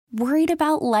Worried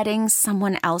about letting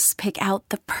someone else pick out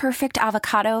the perfect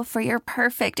avocado for your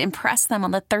perfect impress them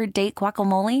on the third date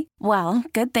guacamole? Well,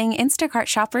 good thing Instacart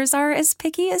shoppers are as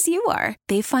picky as you are.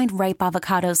 They find ripe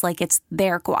avocados like it's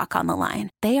their guac on the line.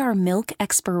 They are milk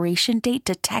expiration date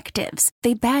detectives.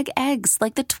 They bag eggs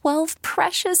like the 12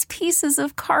 precious pieces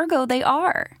of cargo they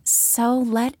are. So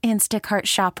let Instacart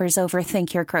shoppers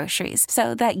overthink your groceries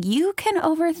so that you can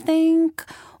overthink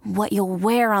what you'll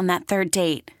wear on that third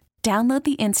date. Download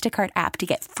the Instacart app to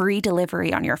get free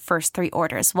delivery on your first 3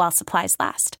 orders while supplies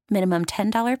last. Minimum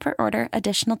 $10 per order.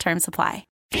 Additional terms apply.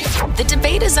 The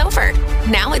debate is over.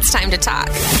 Now it's time to talk.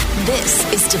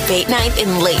 This is Debate Night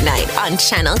in Late Night on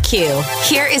Channel Q.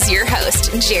 Here is your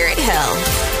host, Jared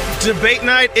Hill. Debate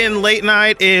Night in Late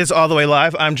Night is all the way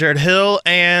live. I'm Jared Hill,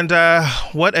 and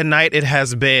what a night it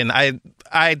has been.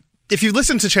 If you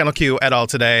listened to Channel Q at all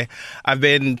today, I've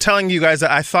been telling you guys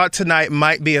that I thought tonight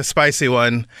might be a spicy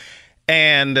one,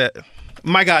 and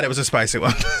my God, it was a spicy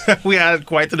one. We had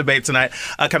quite the debate tonight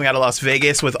coming out of Las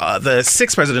Vegas with the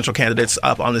 6 presidential candidates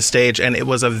up on the stage, and it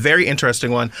was a very interesting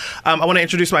one. I want to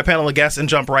introduce my panel of guests and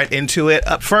jump right into it.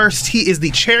 Up first, he is the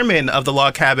chairman of the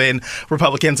Log Cabin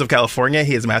Republicans of California.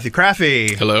 He is Matthew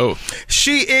Crafty. Hello.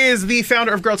 She is the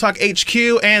founder of Girl Talk HQ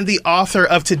and the author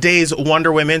of today's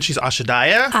Wonder Women. She's Asha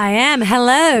Daya. I am.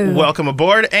 Hello. Welcome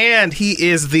aboard. And he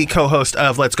is the co-host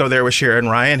of Let's Go There with Shira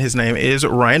and Ryan. His name is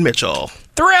Ryan Mitchell.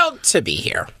 Thrilled to be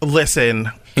here.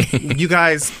 Listen, you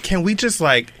guys, can we just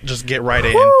get right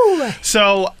in? Woo!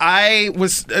 So I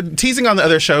was teasing on the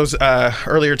other shows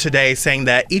earlier today saying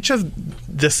that each of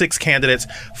the 6 candidates,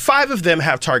 5 of them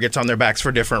have targets on their backs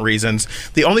for different reasons.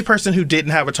 The only person who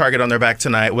didn't have a target on their back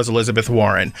tonight was Elizabeth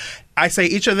Warren. I say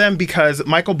each of them because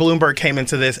Michael Bloomberg came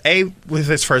into this, with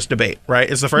his first debate, right?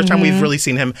 It's the first time we've really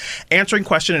seen him answering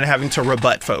questions and having to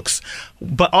rebut folks.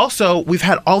 But also, we've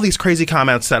had all these crazy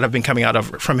comments that have been coming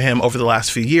out from him over the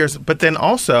last few years. But then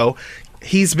also,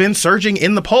 he's been surging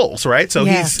in the polls, right? So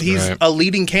he's right. A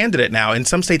leading candidate now. In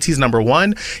some states, he's number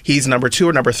 1. He's number 2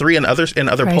 or number 3 in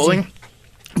other polling.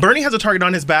 Bernie has a target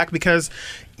on his back because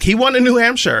he won in New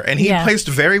Hampshire and he placed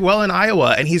very well in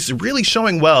Iowa, and he's really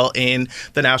showing well in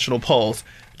the national polls.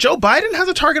 Joe Biden has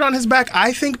a target on his back,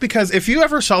 I think, because if you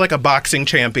ever saw like a boxing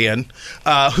champion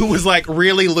who was like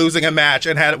really losing a match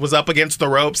and was up against the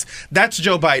ropes, that's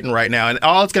Joe Biden right now. And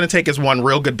all it's going to take is one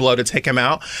real good blow to take him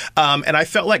out. And I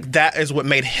felt like that is what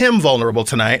made him vulnerable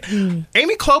tonight.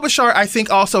 Amy Klobuchar, I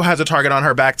think, also has a target on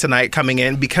her back tonight coming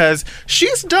in because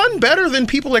she's done better than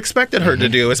people expected her to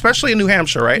do, especially in New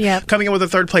Hampshire, right? Yep. Coming in with a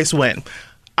 3rd place win.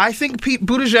 I think Pete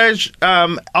Buttigieg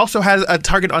also has a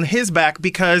target on his back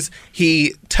because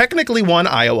he technically won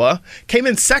Iowa, came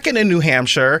in 2nd in New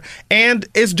Hampshire, and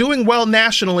is doing well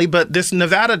nationally. But this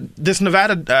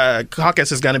Nevada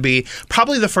caucus is going to be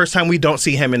probably the first time we don't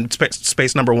see him in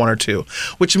space number 1 or 2,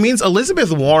 which means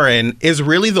Elizabeth Warren is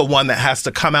really the one that has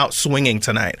to come out swinging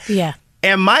tonight. Yeah.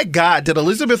 And my God, did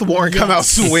Elizabeth Warren come out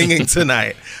swinging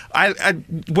tonight?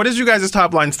 What is you guys'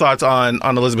 top line thoughts on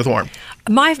Elizabeth Warren?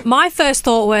 My first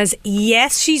thought was,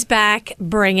 yes, she's back.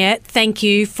 Bring it. Thank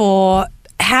you for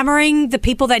hammering the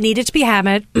people that needed to be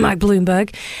hammered, like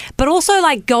Bloomberg, but also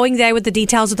like going there with the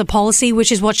details of the policy,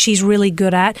 which is what she's really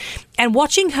good at. And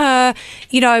watching her,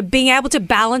 being able to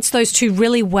balance those two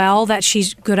really well that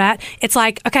she's good at. It's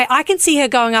like, okay, I can see her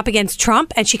going up against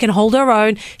Trump and she can hold her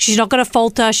own. She's not going to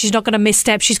falter. She's not going to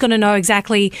misstep. She's going to know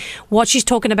exactly what she's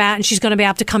talking about and she's going to be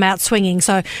able to come out swinging.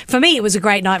 So for me, it was a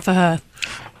great night for her.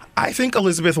 I think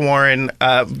Elizabeth Warren,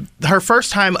 her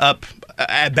first time up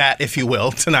at bat, if you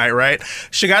will, tonight, right?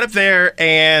 She got up there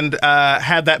and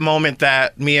had that moment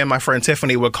that me and my friend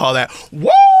Tiffany would call that, woo!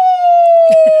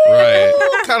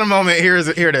 Right. Kind of moment. Here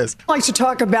it is. I'd like to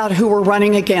talk about who we're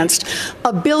running against.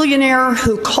 A billionaire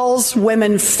who calls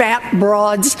women fat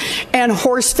broads and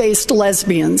horse-faced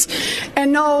lesbians.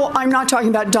 And no, I'm not talking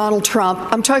about Donald Trump.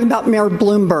 I'm talking about Mayor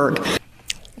Bloomberg.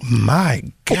 My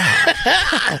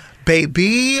God.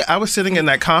 Baby, I was sitting in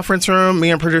that conference room, me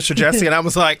and producer Jesse, and I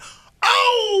was like,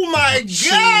 oh my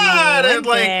God!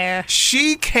 And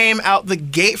she came out the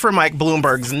gate for Mike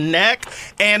Bloomberg's neck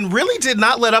and really did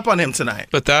not let up on him tonight.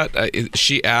 But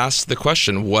she asked the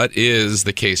question, what is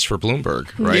the case for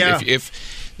Bloomberg, right? Yeah. If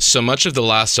so much of the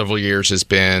last several years has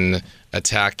been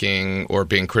attacking or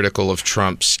being critical of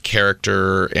Trump's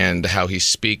character and how he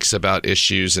speaks about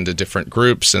issues into different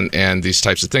groups and these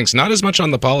types of things. Not as much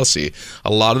on the policy.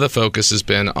 A lot of the focus has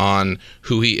been on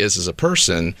who he is as a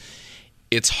person.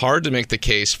 It's hard to make the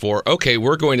case for, okay,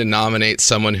 we're going to nominate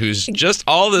someone who's just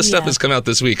all this stuff has come out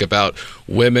this week about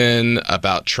women,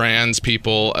 about trans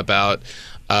people, about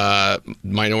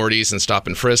minorities and stop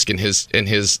and frisk and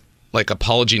his like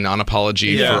apology,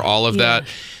 non-apology for all of that.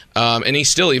 And he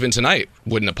still, even tonight,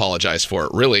 wouldn't apologize for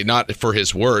it. Really, not for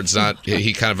his words. Not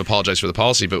he kind of apologized for the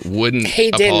policy, but wouldn't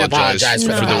apologize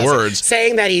for the words.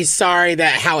 Saying that he's sorry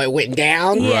that how it went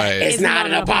down is not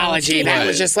an apology. That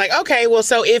was just like, okay, well,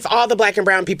 so if all the black and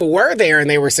brown people were there and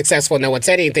they were successful and no one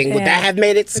said anything, would that have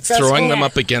made it successful? Throwing them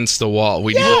up against the wall.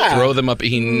 We need to throw them up.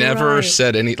 He never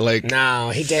said any,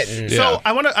 No, he didn't. So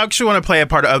I actually want to play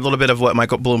a little bit of what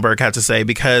Michael Bloomberg had to say,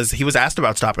 because he was asked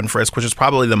about stop and frisk, which is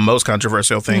probably the most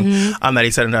controversial thing that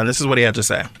he said and done. This is what he had to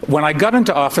say. When I got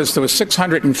into office, there were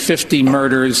 650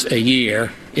 murders a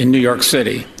year in New York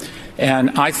City.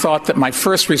 And I thought that my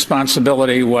first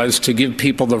responsibility was to give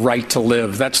people the right to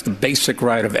live. That's the basic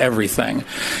right of everything.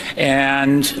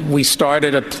 And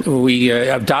we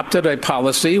adopted a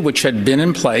policy which had been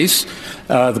in place,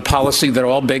 the policy that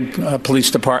all big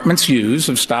police departments use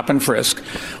of stop and frisk.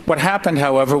 What happened,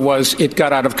 however, was it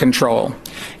got out of control.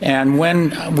 And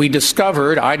when I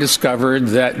discovered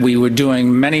that we were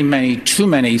doing too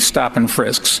many stop and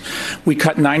frisks, we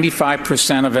cut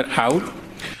 95% of it out.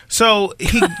 So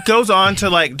he goes on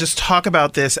to just talk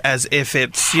about this as if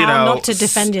it's, how not to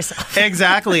defend yourself.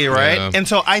 Exactly, right? Yeah. And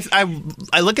so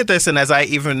I look at this, and as I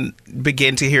even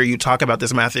begin to hear you talk about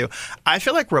this, Matthew, I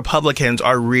feel like Republicans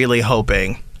are really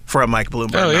hoping for a Mike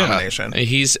Bloomberg nomination.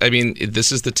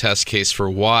 This is the test case for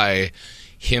why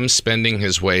him spending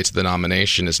his way to the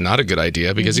nomination is not a good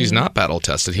idea, because he's not battle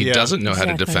tested. He doesn't know how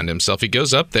to defend himself. He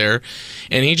goes up there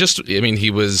and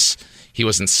he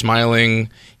wasn't smiling.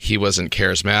 He wasn't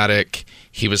charismatic.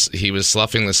 He was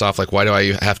sloughing this off like, why do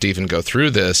I have to even go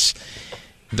through this?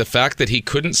 The fact that he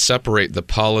couldn't separate the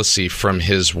policy from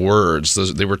his words,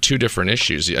 they were two different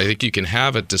issues. I think you can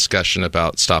have a discussion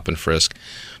about stop and frisk,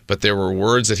 but there were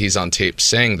words that he's on tape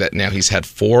saying that now he's had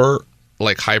 4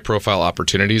 high-profile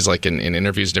opportunities, in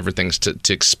interviews and different things,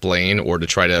 to explain or to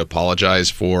try to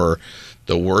apologize for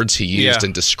the words he used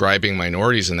in describing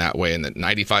minorities in that way, and that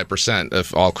 95%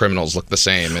 of all criminals look the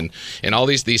same, and all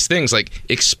these things.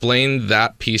 Explain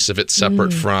that piece of it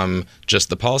separate from just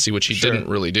the policy, which he didn't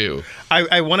really do.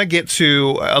 I want to get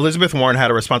to Elizabeth Warren had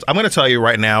a response. I'm going to tell you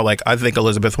right now, I think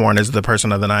Elizabeth Warren is the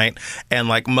person of the night,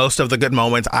 and most of the good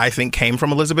moments I think came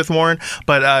from Elizabeth Warren,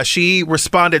 but she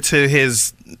responded to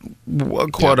his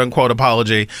quote-unquote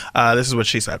apology. This is what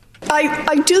she said.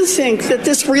 I do think that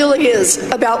this really is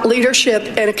about leadership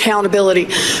and accountability.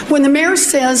 When the mayor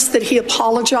says that he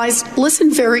apologized,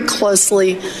 listen very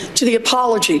closely to the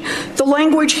apology. The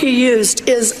language he used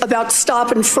is about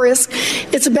stop and frisk.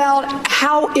 It's about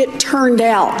how it turned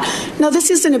out. Now,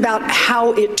 this isn't about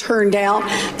how it turned out.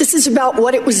 This is about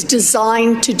what it was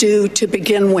designed to do to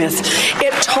begin with.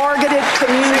 It targeted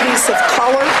communities of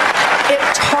color. It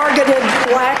targeted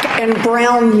black and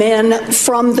brown men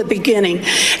from the beginning.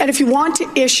 And if you want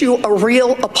to issue a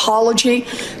real apology,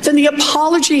 then the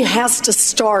apology has to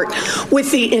start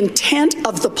with the intent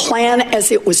of the plan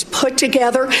as it was put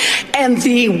together and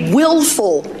the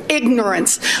willful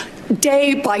ignorance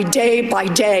day by day by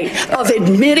day of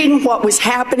admitting what was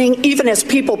happening, even as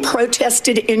people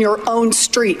protested in your own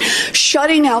street,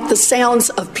 shutting out the sounds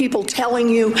of people telling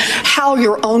you how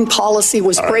your own policy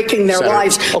was breaking their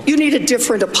lives. You need a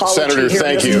different apology. Senator, here.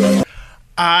 thank you.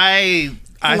 I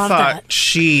thought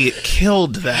she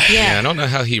killed that. Yeah, I don't know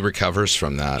how he recovers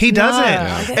from that. He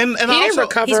doesn't. No. And he didn't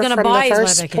recover from the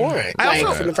first point,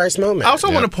 from the first moment. I also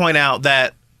want to point out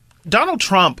that Donald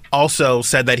Trump also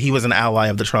said that he was an ally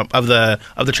of the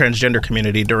transgender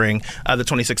community during the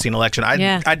 2016 election.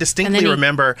 I distinctly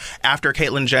remember after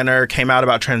Caitlyn Jenner came out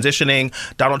about transitioning,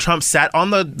 Donald Trump sat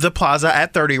on the plaza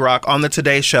at 30 Rock on the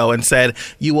Today Show and said,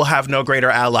 "You will have no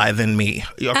greater ally than me."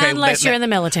 Okay, unless you're in the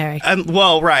military.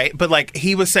 Right, but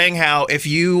he was saying how if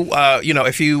you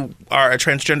if you are a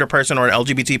transgender person or an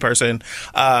LGBT person,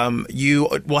 you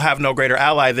will have no greater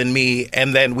ally than me.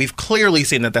 And then we've clearly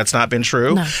seen that that's not been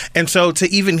true. No. And so to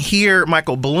even hear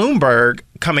Michael Bloomberg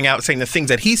coming out saying the things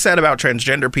that he said about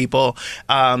transgender people,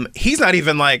 he's not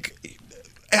even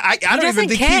I don't even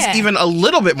think he's even a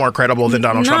little bit more credible than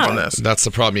Donald Trump on this. That's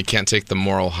the problem. You can't take the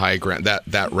moral high ground,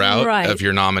 that route of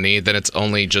your nominee. Then it's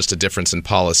only just a difference in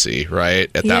policy,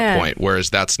 right? At that point. Whereas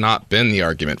that's not been the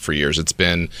argument for years. It's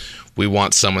been, we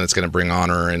want someone that's going to bring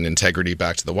honor and integrity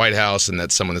back to the White House, and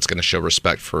that's someone that's going to show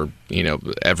respect for,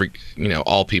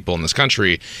 all people in this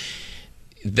country.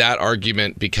 That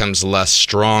argument becomes less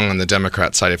strong on the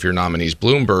Democrat side if your nominee is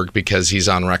Bloomberg, because he's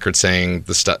on record saying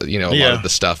the stuff, a lot of the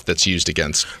stuff that's used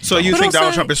against. So you think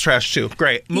Donald Trump is trash too?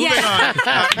 Great. Moving on.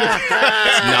 That's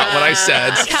not what I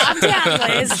said. Calm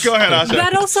down, Liz. Go ahead, Asha.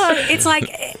 But also, it's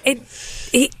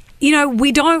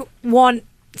we don't want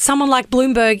someone like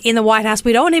Bloomberg in the White House.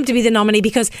 We don't want him to be the nominee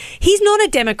because he's not a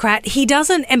Democrat. He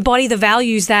doesn't embody the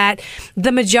values that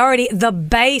the majority, the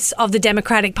base of the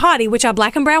Democratic Party, which are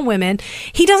black and brown women,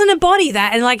 he doesn't embody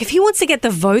that. And like, if he wants to get the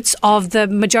votes of the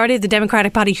majority of the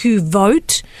Democratic Party who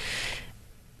vote,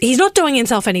 he's not doing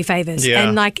himself any favors. Yeah.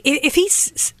 And like, if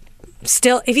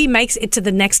he makes it to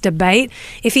the next debate,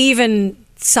 if he even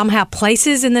somehow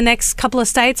places in the next couple of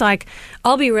states, like,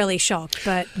 I'll be really shocked.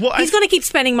 But he's going to keep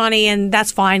spending money, and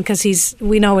that's fine because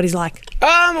we know what he's like.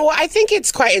 Well, I think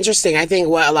it's quite interesting. I think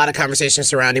what a lot of conversations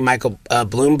surrounding Michael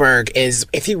Bloomberg is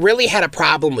if he really had a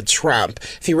problem with Trump,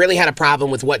 if he really had a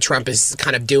problem with what Trump is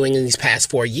kind of doing in these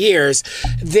past 4 years,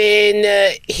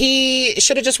 then he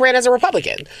should have just ran as a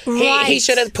Republican. Right. He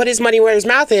should have put his money where his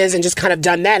mouth is and just kind of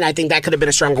done that. And I think that could have been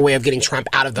a stronger way of getting Trump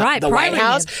out of the White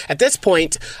House. At this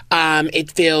point,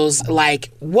 it feels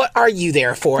like, what are you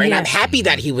there for? And I'm happy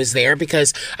that he was there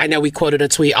because I know we quoted a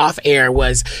tweet off air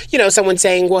was, someone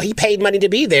saying, well, he paid money to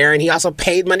be there and he also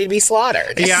paid money to be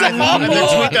slaughtered. Yeah, the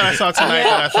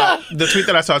tweet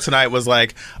that I saw tonight was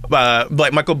like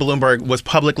Michael Bloomberg was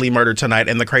publicly murdered tonight,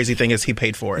 and the crazy thing is he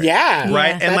paid for it. Yeah,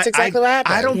 right. And that's exactly what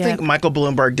happened. I don't think Michael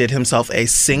Bloomberg did himself a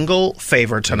single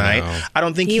favor tonight. No. I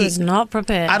don't think he was not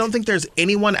prepared. I don't think there's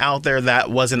anyone out there that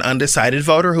was an undecided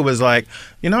voter who was like,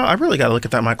 I really got to look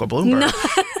at that Michael Bloomberg.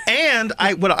 No. And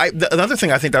another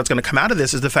thing I think that's going to come out of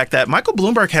this is the fact that Michael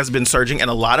Bloomberg has been surging in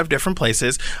a lot of different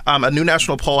places. A new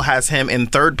national poll has him in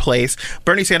third place.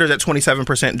 Bernie Sanders at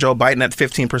 27%, Joe Biden at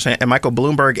 15%, and Michael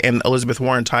Bloomberg and Elizabeth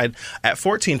Warren tied at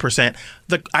 14%.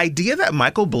 The idea that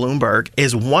Michael Bloomberg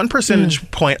is 1 percentage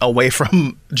point away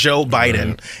from Joe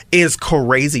Biden is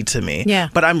crazy to me. Yeah.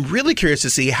 But I'm really curious to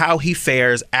see how he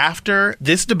fares after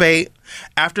this debate,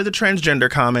 after the transgender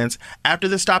comments, after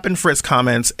the stop and frisk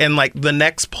comments, and like the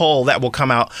next poll that will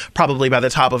come out probably by the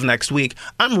top of next week.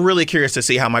 I'm really curious to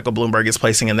see how Michael Bloomberg is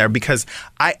placing in there because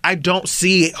I don't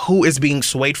see who is being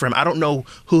swayed for him. I don't know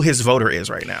who his voter is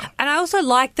right now. And I also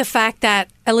like the fact that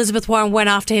Elizabeth Warren went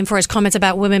after him for his comments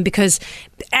about women because,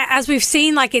 as we've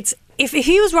seen, like if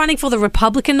he was running for the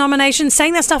Republican nomination,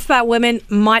 saying that stuff about women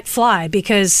might fly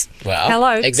because,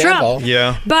 example. Trump.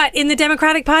 Yeah. But in the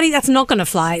Democratic Party, that's not going to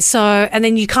fly. So, and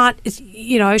then you can't,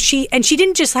 she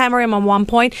didn't just hammer him on one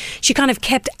point. She kind of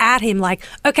kept at him like,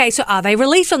 okay, so are they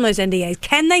released on those NDAs?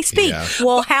 Can they speak? Yeah.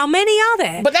 Well, how many are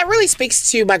there? But that really speaks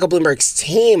to Michael Bloomberg's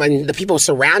team and the people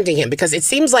surrounding him because it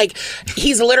seems like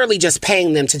he's literally just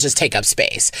paying them to just take up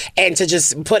space and to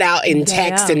just put out in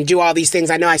text and do all these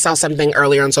things. I know I saw something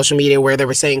earlier on social media where they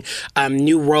were saying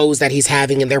new roles that he's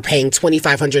having and they're paying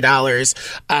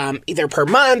 $2,500 either per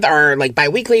month or like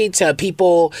biweekly to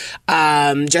people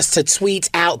just to tweet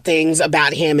out things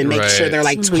about him and make sure they're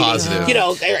like tweeting, positive.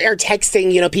 Or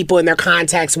texting, people in their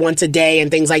contacts once a day and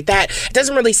things like that. It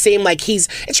doesn't really seem like it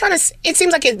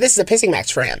seems like this is a pissing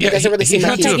match for him. Yeah, it doesn't really seem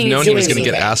like he's he's known he was going to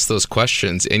get anything. asked those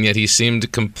questions, and yet he seemed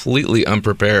completely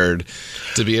unprepared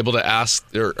to be able to ask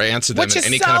or answer them in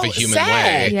any kind of a human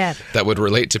way that would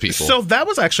relate to people. So that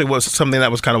was something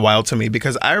that was kind of wild to me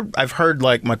because I've heard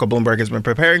like Michael Bloomberg has been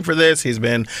preparing for this. He's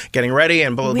been getting ready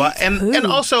and blah, blah, blah. And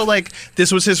also like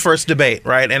this was his first debate,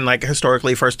 right? And like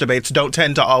historically first debates don't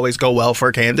tend to always go well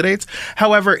for candidates.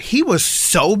 However, he was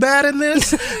so bad in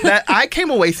this that I came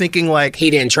away thinking like... He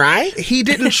didn't try? He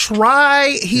didn't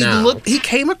try. He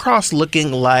came across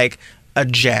looking like a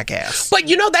jackass. But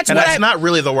that's that's not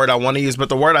really the word I want to use, but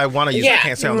the word I want to use, I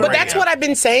can't say on the radio. But that's what I've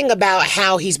been saying about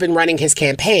how he's been running his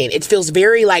campaign. It feels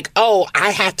very like,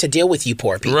 I have to deal with you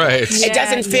poor people. Right. It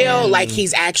doesn't feel like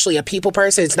he's actually a people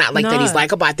person. It's not like that he's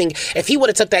likable. I think if he would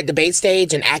have took that debate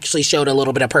stage and actually showed a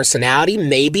little bit of personality,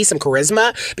 maybe some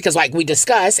charisma, because like we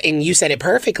discussed, and you said it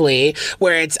perfectly,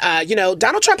 where it's,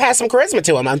 Donald Trump has some charisma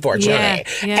to him, unfortunately.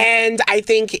 Yeah. And I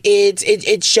think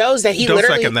it shows that he Don't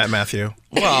literally... second that, Matthew.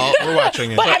 Well, we're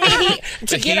watching it. But I mean,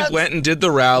 he went and did the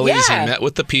rallies. He met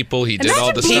with the people. He did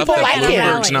all the stuff that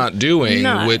Bloomberg's not doing,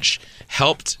 which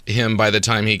helped him by the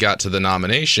time he got to the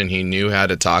nomination. He knew how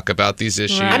to talk about these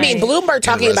issues. I mean, Bloomberg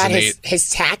talking about his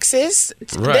taxes.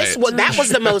 That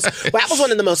was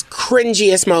one of the most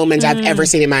cringiest moments I've ever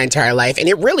seen in my entire life, and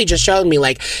it really just showed me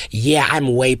like,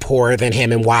 I'm way poorer than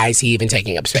him, and why is he even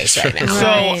taking up space right now?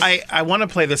 So I want to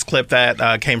play this clip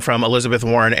that came from Elizabeth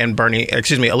Warren and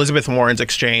Elizabeth Warren's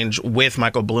exchange with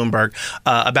Michael Bloomberg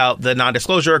about the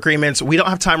non-disclosure agreements. We don't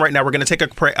have time right now. We're going to take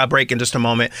a break in just a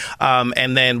moment,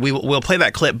 and then we'll play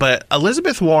that clip. But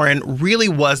Elizabeth Warren really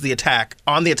was the attack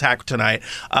tonight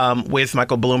with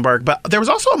Michael Bloomberg. But there was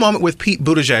also a moment with Pete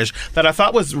Buttigieg that I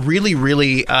thought was really,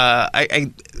 really a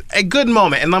good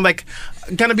moment. And I'm like,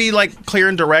 gonna be like clear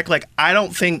and direct. Like, I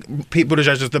don't think Pete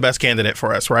Buttigieg is the best candidate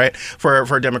for us, right?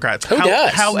 For Democrats. Who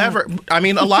does? However, I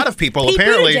mean, a lot of people Pete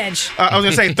apparently. Buttigieg. I was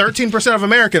gonna say 13% of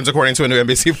Americans, according to a new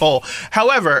NBC poll.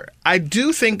 However, I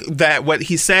do think that what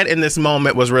he said in this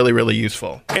moment was really, really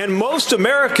useful. And most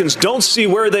Americans don't see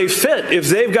where they fit if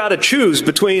they've got to choose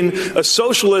between a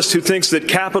socialist who thinks that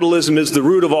capitalism is the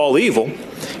root of all evil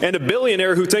and a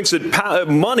billionaire who thinks that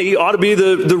money ought to be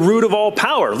the root of all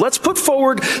power. Let's put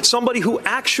forward somebody who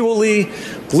actually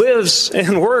lives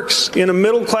and works in a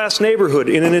middle-class neighborhood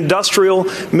in an industrial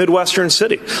Midwestern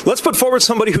city. Let's put forward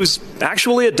somebody who's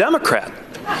actually a Democrat.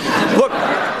 Look,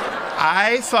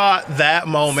 I thought that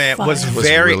moment was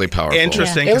very really powerful.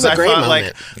 interesting It was because a I great thought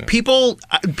moment.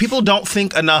 like people don't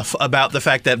think enough about the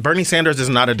fact that Bernie Sanders is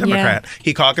not a Democrat.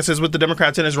 He caucuses with the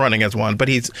Democrats and is running as one, but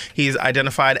he's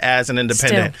identified as an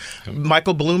independent.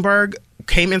 Michael Bloomberg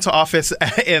came into office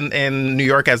in New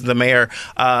York as the mayor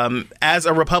as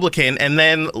a Republican and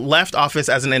then left office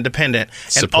as an independent.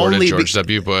 Supported and George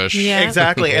W. Bush. Yeah.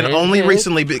 Exactly, and only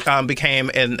recently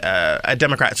became a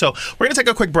Democrat. So we're going to take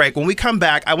a quick break. When we come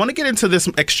back, I want to get into this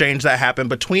exchange that happened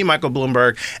between Michael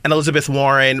Bloomberg and Elizabeth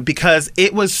Warren because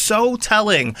it was so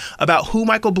telling about who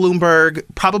Michael Bloomberg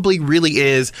probably really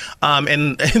is.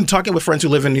 And talking with friends who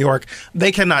live in New York,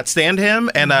 they cannot stand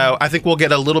him, and I think we'll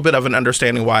get a little bit of an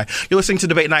understanding why. You're listening to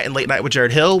Debate Night and Late Night with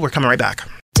Jared Hill. We're coming right back.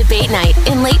 Debate Night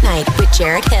and Late Night with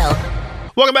Jared Hill.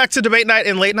 Welcome back to Debate Night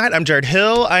and Late Night. I'm Jared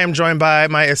Hill. I am joined by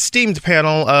my esteemed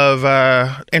panel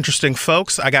of interesting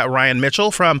folks. I got Ryan Mitchell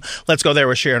from Let's Go There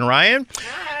with Sharon Ryan.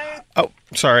 Hi. Oh,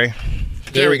 sorry.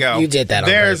 There we go. You did that on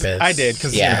purpose. I did,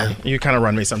 because you kind of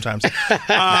run me sometimes.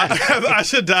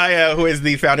 Asha Daya, who is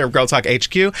the founder of Girl Talk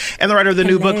HQ and the writer of the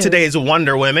new book, Today's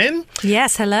Wonder Women.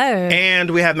 Yes, hello.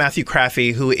 And we have Matthew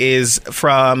Craffey, who is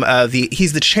from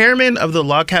he's the chairman of the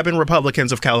Log Cabin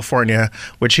Republicans of California,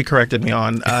 which he corrected me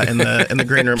on in the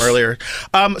green room earlier.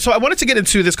 So I wanted to get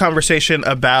into this conversation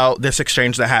about this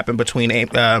exchange that happened between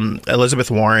Elizabeth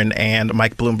Warren and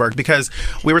Mike Bloomberg, because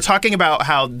we were talking about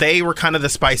how they were kind of the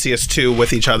spiciest two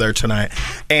with each other tonight.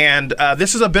 And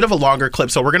this is a bit of a longer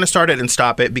clip, so we're going to start it and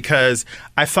stop it because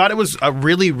I thought it was a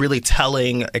really, really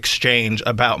telling exchange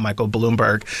about Michael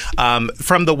Bloomberg.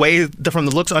 From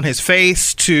the looks on his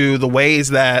face to the ways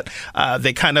that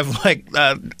they kind of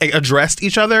addressed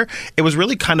each other, it was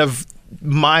really kind of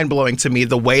mind-blowing to me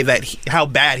the way that how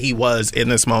bad he was in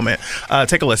this moment.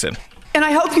 Take a listen. And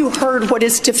I hope you heard what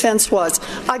his defense was.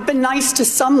 I've been nice to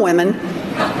some women.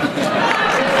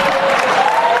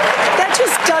 That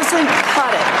just doesn't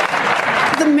cut it.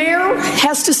 The mayor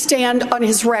has to stand on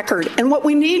his record. And what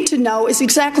we need to know is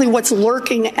exactly what's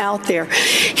lurking out there.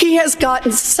 He has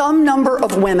gotten some number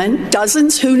of women,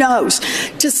 dozens, who knows,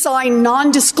 to sign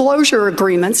non-disclosure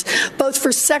agreements, both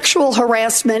for sexual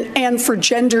harassment and for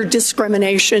gender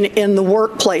discrimination in the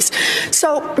workplace.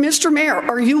 So, Mr. Mayor,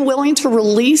 are you willing to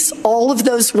release all of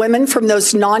those women from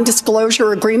those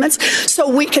non-disclosure agreements so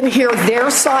we can hear their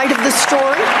side of the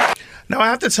story? Now, I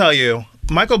have to tell you,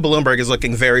 Michael Bloomberg is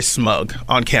looking very smug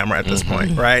on camera at this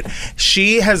point, right?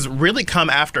 She has really come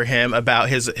after him about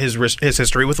his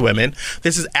history with women.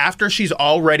 This is after she's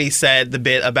already said the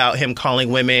bit about him calling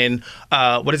women,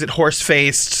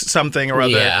 horse-faced something or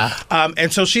other. Yeah.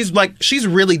 And so she's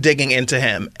really digging into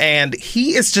him. And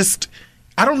he is just...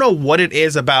 I don't know what it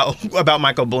is about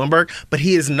Michael Bloomberg, but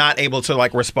he is not able to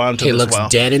respond to He this looks well.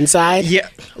 dead inside? Yeah,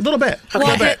 a little bit. Okay. A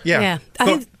little bit, yeah. I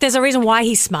think there's a reason why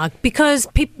he's smug, because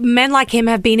men like him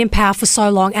have been in power for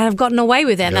so long and have gotten away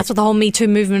with it. And that's what the whole Me Too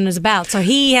movement is about. So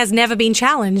he has never been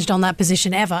challenged on that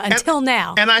position ever until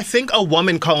now. And I think a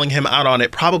woman calling him out on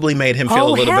it probably made him feel a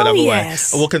little bit of a way.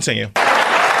 We'll continue.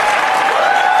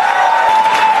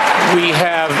 We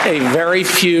have a very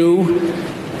few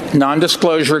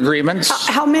non-disclosure agreements.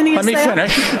 How many is that? Let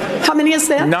me finish. How many is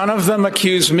that? None of them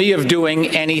accuse me of doing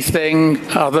anything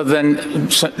other than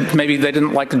maybe they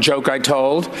didn't like a joke I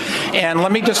told. And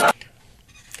let me just...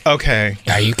 Okay.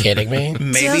 Are you kidding me?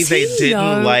 Maybe they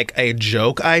didn't like a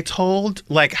joke I told.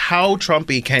 Like, how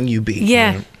Trumpy can you be?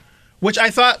 Yeah. Which I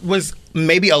thought was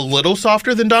maybe a little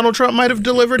softer than Donald Trump might have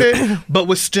delivered it, but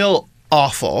was still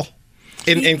awful.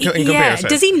 In comparison.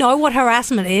 Does he know what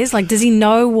harassment is? Does he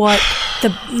know what the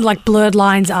blurred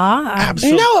lines are?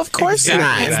 Absolutely. No, of course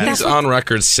not. And he's on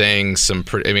record saying some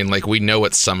we know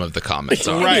what some of the comments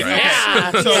are. Right. Yeah.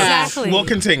 So Exactly. we'll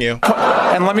continue.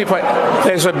 And let me put,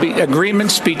 there's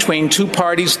agreements between two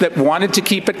parties that wanted to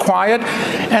keep it quiet,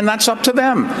 and that's up to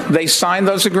them. They signed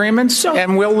those agreements,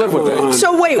 and we'll live with it.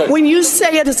 So wait, when you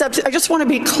say it is up to, I just want to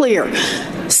be clear.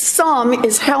 Some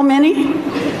is how many?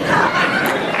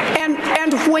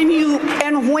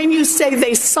 And And when you say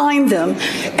they signed them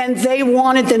and they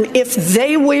wanted them, if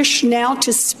they wish now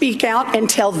to speak out and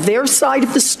tell their side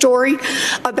of the story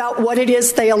about what it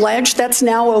is they allege, that's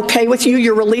now okay with you?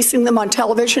 You're releasing them on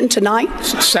television tonight?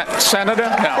 Senator?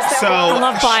 No. So I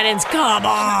love Biden's. Come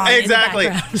on. in the exactly.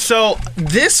 background. So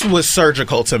this was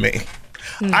surgical to me.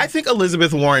 I think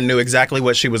Elizabeth Warren knew exactly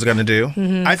what she was going to do.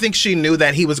 I think she knew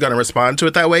that he was going to respond to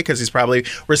it that way because he's probably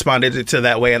responded to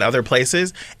that way in other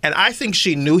places. And I think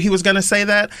she knew he was going to say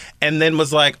that and then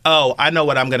was like, oh, I know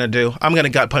what I'm going to do. I'm going to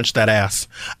gut punch that ass.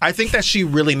 I think that she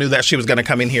really knew that she was going to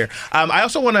come in here. I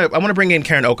also want to bring in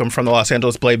Karen Oakham from the Los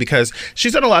Angeles Blade because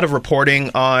she's done a lot of reporting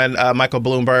on Michael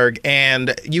Bloomberg,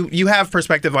 and you have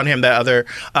perspective on him that other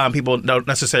people don't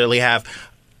necessarily have.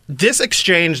 This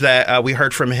exchange that we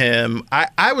heard from him,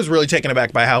 I was really taken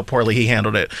aback by how poorly he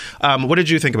handled it. What did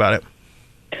you think about it?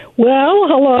 Well,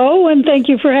 hello, and thank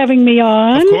you for having me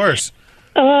on. Of course.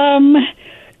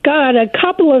 God, a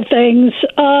couple of things.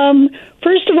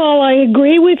 First of all, I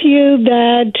agree with you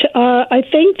that I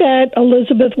think that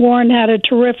Elizabeth Warren had a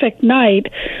terrific night,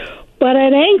 but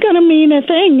it ain't going to mean a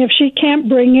thing if she can't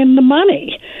bring in the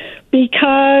money,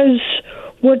 because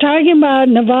we're talking about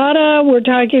Nevada, we're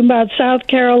talking about South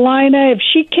Carolina. If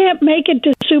she can't make it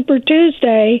to Super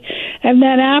Tuesday, and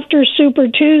then after Super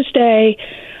Tuesday,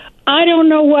 I don't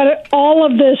know what all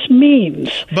of this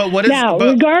means. But what is now,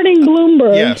 regarding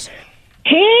Bloomberg, yes.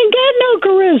 He ain't got no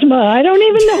charisma. I don't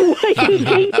even know why you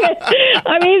think that.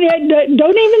 I mean,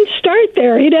 don't even start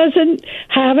there. He doesn't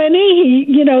have any.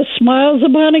 He, smiles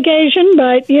upon occasion,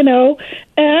 but,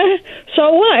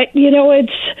 so what?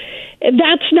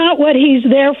 That's not what he's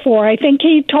there for. I think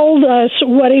he told us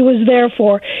what he was there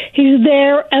for. He's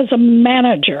there as a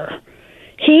manager.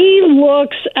 He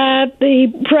looks at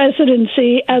the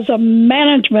presidency as a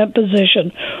management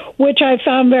position, which I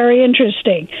found very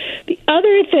interesting. The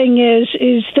other thing is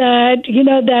that,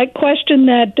 that question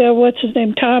that, what's his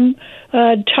name, Chuck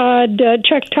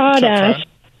Todd asked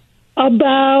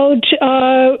about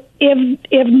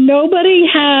if nobody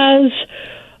has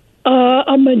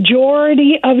a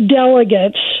majority of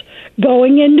delegates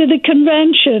going into the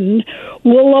convention,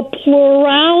 will a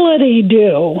plurality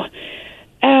do?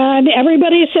 And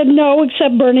everybody said no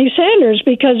except Bernie Sanders,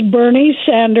 because Bernie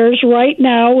Sanders right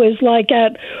now is like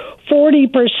at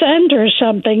 40% or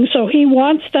something, so he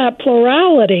wants that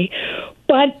plurality.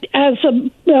 But as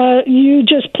you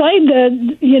just played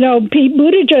Pete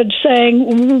Buttigieg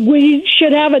saying we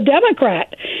should have a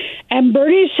Democrat. And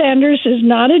Bernie Sanders is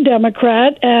not a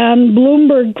Democrat, and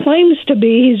Bloomberg claims to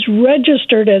be. He's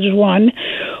registered as one.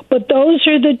 But those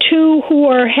are the two who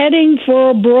are heading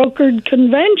for a brokered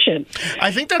convention.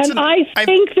 I think that's. I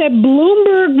think that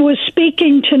Bloomberg was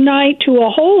speaking tonight to a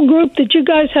whole group that you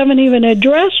guys haven't even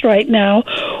addressed right now,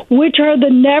 which are the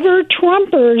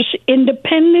never-Trumpers,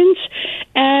 independents,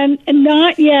 and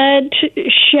not yet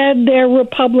shed their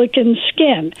Republican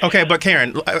skin. Okay, but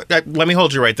Karen, let me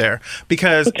hold you right there.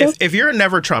 Because if you're a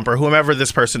never-Trumper, whomever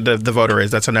this person, the voter is,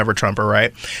 that's a never-Trumper,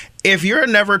 right? If you're a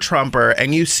never-Trumper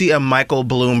and you see a Michael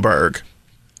Bloomberg,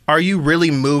 are you really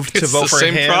moved to vote for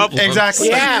him? Same problem. Exactly.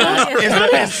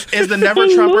 Yeah. Is the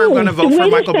never-Trumper going to vote for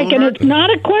Michael Bloomberg? It's not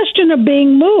a question of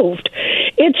being moved.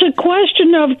 It's a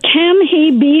question of, can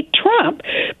he beat Trump?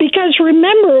 Because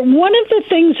remember, one of the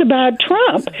things about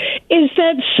Trump is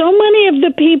that so many of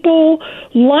the people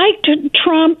liked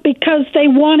Trump because they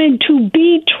wanted to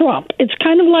beat Trump. It's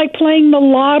kind of like playing the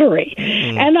lottery.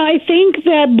 And I think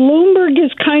that Bloomberg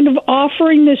is kind of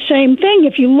offering the same thing.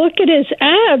 If you look at his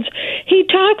ads, he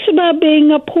talks about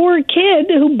being a poor kid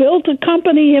who built a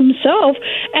company himself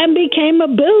and became a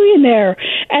billionaire.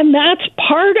 And that's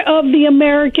part of the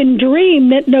American dream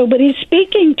that nobody's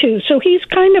speaking to. So he's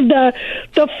kind of the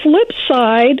flip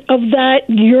side of that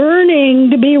yearning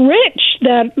to be rich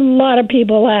that a lot of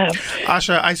people have.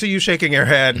 Asha, I see you shaking your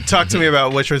head. Talk to me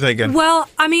about what you're thinking. Well,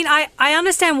 I mean, I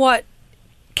understand what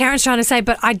Karen's trying to say,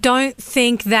 but I don't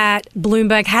think that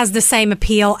Bloomberg has the same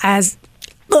appeal as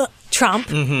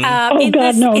Trump. Not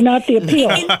the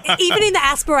appeal. Even in the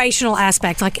aspirational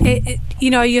aspect, like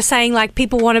you're saying, like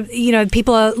people want to,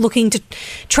 people are looking to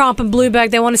Trump and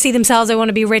Bloomberg. They want to see themselves. They want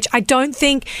to be rich. I don't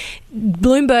think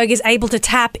Bloomberg is able to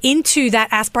tap into that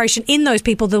aspiration in those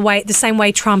people the same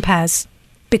way Trump has,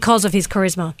 because of his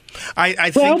charisma.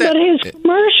 I think but his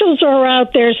commercials are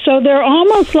out there, so they're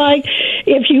almost like,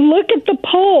 if you look at the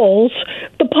polls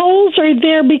are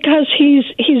there because he's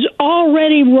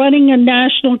already running a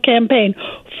national campaign.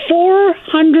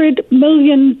 $400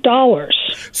 million.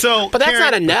 So, but that's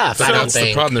not enough. I don't That's think.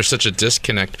 the problem. There's such a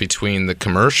disconnect between the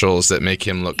commercials that make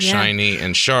him look shiny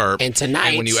and sharp, and tonight,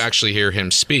 and when you actually hear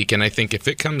him speak. And I think if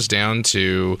it comes down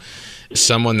to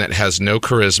someone that has no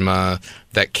charisma,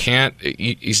 that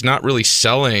he's not really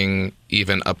selling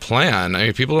even a plan. I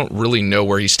mean, people don't really know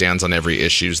where he stands on every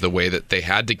issue the way that they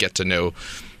had to get to know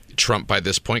Trump by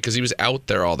this point, because he was out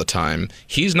there all the time.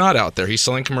 He's not out there. He's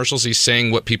selling commercials. He's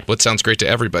saying what sounds great to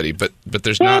everybody, but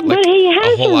there's not like he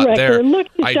has a whole lot record. there. Look,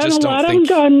 he's I done just a don't lot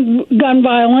think of gun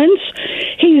violence.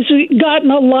 He's gotten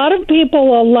a lot of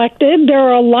people elected. There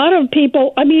are a lot of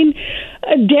people. I mean,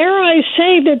 dare I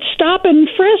say that stop and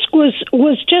frisk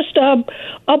was just a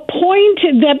point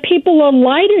that people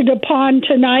alighted upon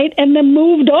tonight and then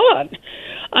moved on.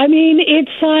 I mean,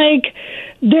 it's like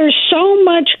there's so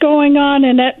much going on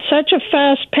and at such a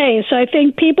fast pace. I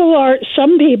think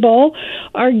some people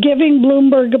are giving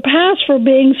Bloomberg a pass for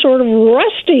being sort of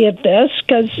rusty at this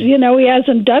because, he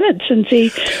hasn't done it since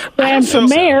he ran for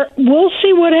mayor. We'll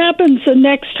see what happens the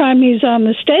next time he's on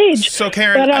the stage. So,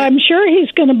 Karen, but I'm sure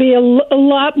he's going to be a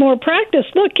lot more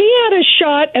practiced. Look, he had a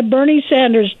shot at Bernie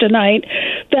Sanders tonight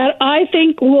that I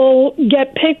think will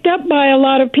get picked up by a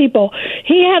lot of people.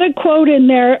 He had a quote in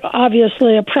there,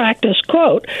 obviously a practice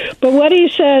quote, but what he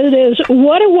said is,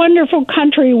 what a wonderful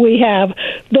country we have.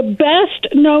 The best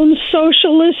known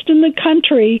socialist in the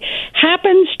country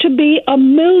happens to be a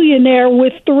millionaire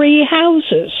with 3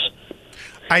 houses.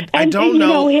 I don't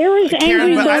know. Here is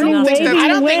Karen, but I don't think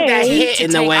that hit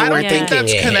in the way we're thinking.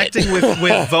 That's connecting with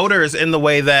voters in the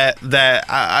way that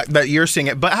you're seeing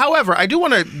it. But however, I do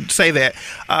want to say that,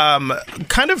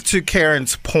 kind of to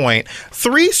Karen's point,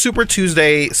 3 Super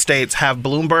Tuesday states have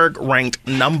Bloomberg ranked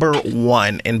number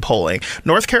 1 in polling: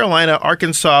 North Carolina,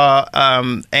 Arkansas,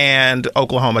 and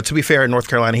Oklahoma. To be fair, in North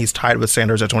Carolina, he's tied with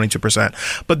Sanders at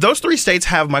 22%. But those 3 states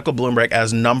have Michael Bloomberg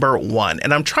as number 1,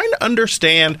 and I'm trying to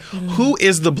understand who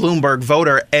is the Bloomberg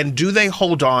voter, and do they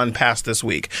hold on past this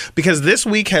week? Because this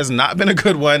week has not been a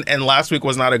good one, and last week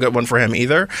was not a good one for him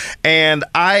either. And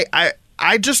I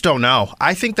just don't know.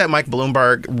 I think that Mike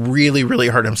Bloomberg really, really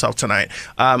hurt himself tonight.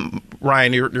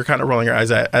 Ryan, you're kind of rolling your eyes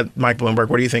at Mike Bloomberg.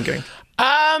 What are you thinking?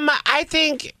 I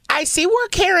think I see where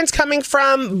Karen's coming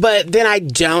from, but then I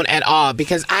don't at all,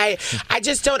 because I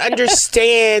just don't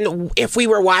understand if we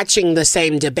were watching the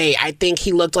same debate. I think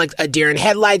he looked like a deer in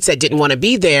headlights that didn't want to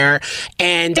be there,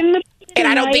 and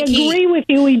I don't think I agree with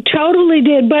you. He totally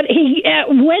did, but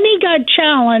when he got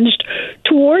challenged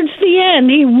towards the end,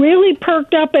 he really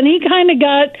perked up and he kind of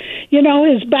got,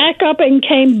 his back up and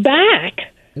came back.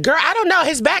 Girl, I don't know.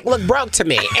 His back looked broke to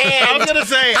me. And I was going to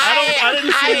say, I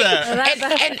didn't see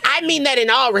that. And I mean that in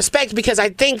all respect, because I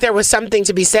think there was something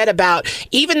to be said about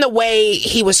even the way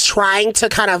he was trying to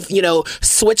kind of,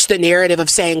 switch the narrative of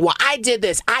saying, well, I did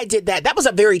this, I did that. That was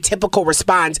a very typical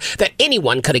response that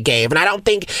anyone could have gave. And I don't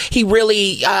think he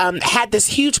really had this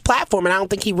huge platform, and I don't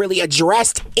think he really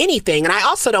addressed anything. And I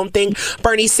also don't think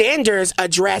Bernie Sanders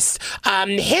addressed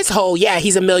his whole,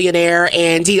 he's a millionaire,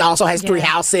 and he also has 3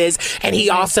 houses, and he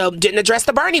also didn't address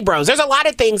the Bernie bros. There's a lot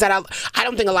of things that I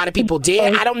don't think a lot of people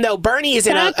did. I don't know. Bernie is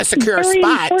in a secure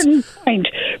spot. That's a very important point,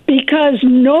 because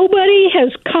nobody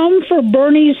has come for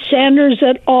Bernie Sanders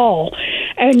at all.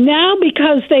 And now,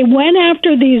 because they went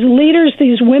after these leaders,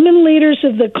 these women leaders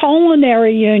of the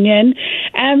culinary union,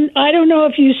 and I don't know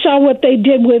if you saw what they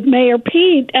did with Mayor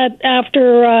Pete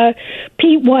after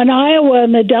Pete won Iowa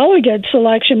in the delegate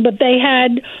selection, but they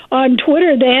had on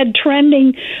Twitter, they had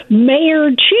trending Mayor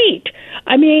Cheat.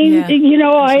 I mean,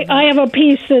 I have a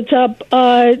piece that's up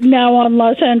now on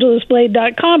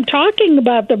LosAngelesBlade.com talking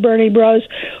about the Bernie Bros.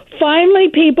 Finally,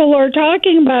 people are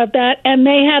talking about that, and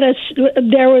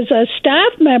there was a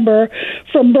staff member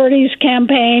from Bernie's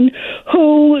campaign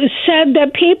who said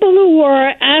that people who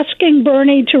were asking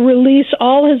Bernie to release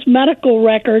all his medical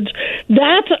records,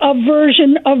 that's a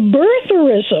version of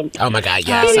birtherism. Oh my God!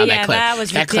 Yeah, I saw that clip. That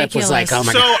was ridiculous. Clip was like, oh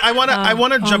my God. God. So I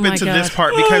want to jump into this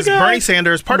part, because Bernie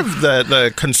Sanders, part of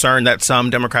the concern that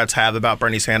some Democrats have about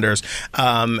Bernie Sanders,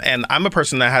 and I'm a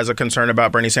person that has a concern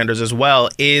about Bernie Sanders as well,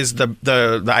 is the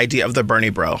idea of the Bernie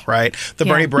bro, right? The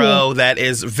Bernie bro that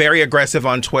is very aggressive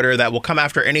on Twitter, that will come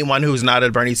after anyone who's not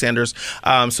a Bernie Sanders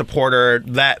supporter,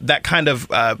 that kind of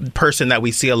person that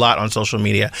we see a lot on social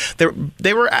media.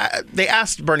 They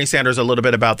asked Bernie Sanders a little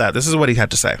bit about that. This is what he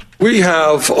had to say. We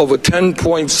have over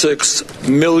 10.6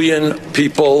 million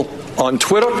people on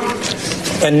Twitter,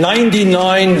 and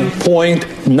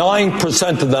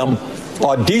 99.9% of them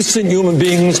are decent human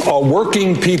beings, are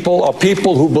working people, are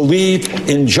people who believe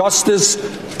in justice,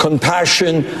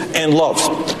 compassion, and love.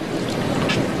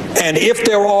 And if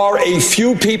there are a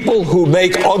few people who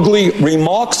make ugly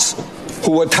remarks,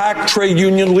 who attack trade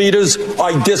union leaders,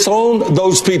 I disown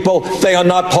those people. They are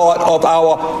not part of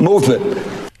our movement.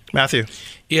 Matthew.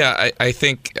 Yeah, I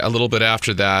think a little bit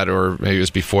after that, or maybe it was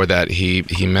before that, he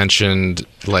mentioned,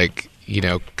 like,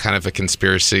 kind of a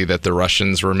conspiracy that the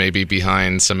Russians were maybe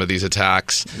behind some of these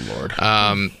attacks. Lord.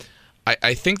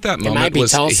 I think that moment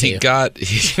was he got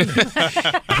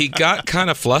kind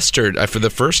of flustered for the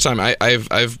first time.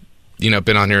 I've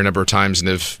been on here a number of times and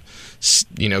have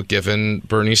given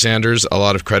Bernie Sanders a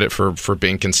lot of credit for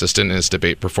being consistent in his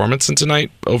debate performance. And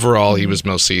tonight, overall, he was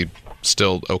mostly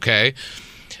still okay.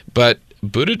 But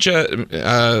Mayor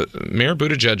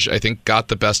Buttigieg, I think, got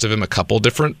the best of him a couple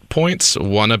different points.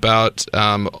 One about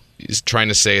he's trying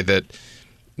to say that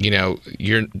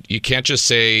you can't just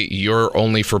say you're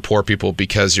only for poor people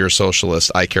because you're a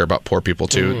socialist. I care about poor people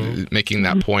too. Making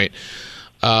that point.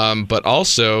 But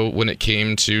also when it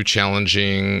came to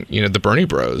challenging, the Bernie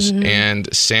Bros,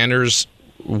 and Sanders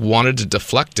wanted to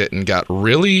deflect it and got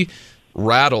really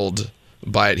rattled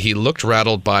by it. He looked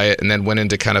rattled by it and then went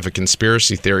into kind of a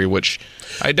conspiracy theory, which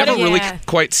I'd never really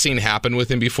quite seen happen with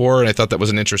him before, and I thought that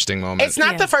was an interesting moment. It's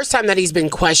not the first time that he's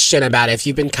been questioned about it. If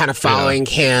you've been kind of following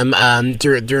him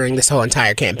during this whole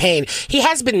entire campaign, he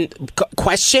has been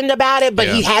questioned about it, but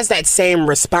he has that same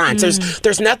response.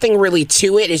 There's nothing really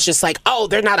to it. It's just like, oh,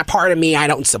 they're not a part of me. I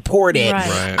don't support it.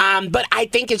 Right. But I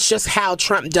think it's just how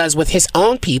Trump does with his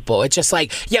own people. It's just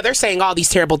like, they're saying all these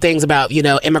terrible things about,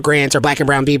 immigrants or black and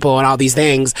brown people and all these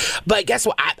things, but guess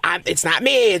what? It's not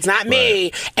me. It's not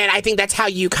me. And I think that's how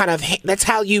you kind of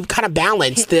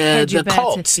balance the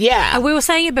cults. Yeah. We were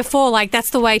saying it before, like that's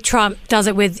the way Trump does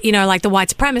it with, like the white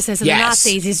supremacists and the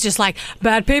Nazis. He's just like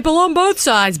bad people on both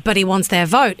sides, but he wants their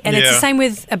vote. And it's the same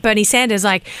with Bernie Sanders.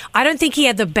 Like, I don't think he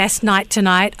had the best night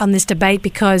tonight on this debate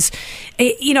because,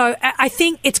 I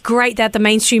think it's great that the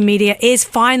mainstream media is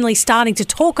finally starting to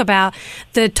talk about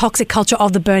the toxic culture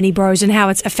of the Bernie Bros and how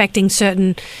it's affecting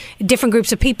certain different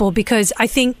groups of people, because I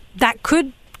think that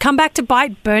could come back to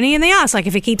bite Bernie in the ass, like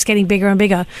if it keeps getting bigger and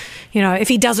bigger, if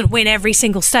he doesn't win every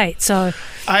single state. So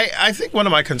I think one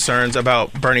of my concerns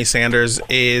about Bernie Sanders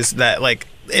is that, like,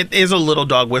 it is a little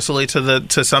dog whistly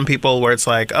to some people, where it's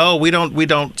like, oh, we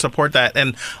don't support that.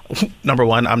 And number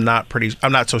one, I'm not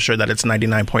so sure that it's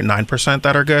 99.9%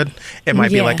 that are good. It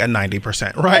might be like a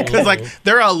 90%, right? Because like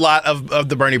there are a lot of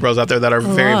the Bernie Bros out there that are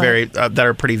very that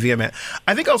are pretty vehement.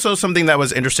 I think also something that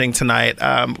was interesting tonight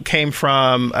came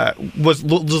from was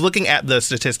looking at the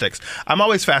statistics. I'm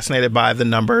always fascinated by the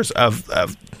numbers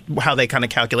of how they kind of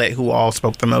calculate who all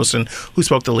spoke the most and who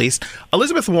spoke the least.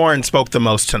 Elizabeth Warren spoke the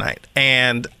most tonight,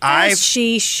 and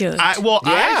she should.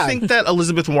 I think that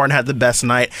Elizabeth Warren had the best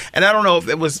night, and I don't know if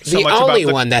it was so the much only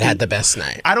about one that had the best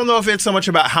night. I don't know if it's so much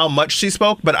about how much she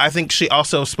spoke, but I think she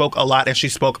also spoke a lot, and she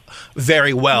spoke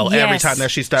very well every time that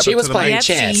she stepped up to the mic. She was playing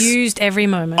chess. She used every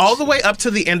moment. All the way up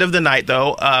to the end of the night,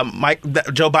 though,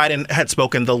 Joe Biden had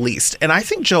spoken the least, and I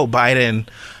think Joe Biden,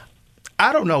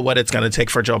 I don't know what it's going to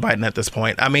take for Joe Biden at this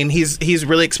point. I mean, he's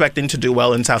really expecting to do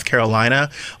well in South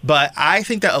Carolina, but I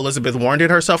think that Elizabeth Warren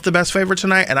did herself the best favor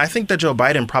tonight, and I think that Joe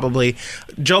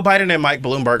Biden and Mike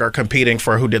Bloomberg are competing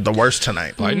for who did the worst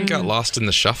tonight. Biden got lost in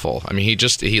the shuffle. I mean, for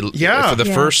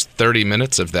the first 30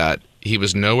 minutes of that, he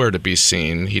was nowhere to be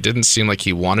seen. He didn't seem like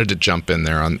he wanted to jump in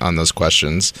there on those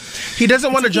questions. He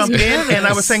doesn't want to jump in, and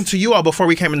I was saying to you all before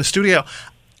we came in the studio,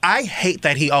 I hate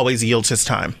that he always yields his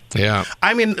time. Yeah.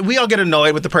 I mean, we all get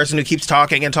annoyed with the person who keeps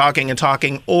talking and talking and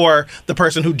talking, or the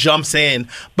person who jumps in.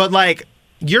 But, like,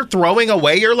 you're throwing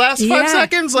away your last 5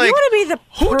 seconds? Like, you want to be the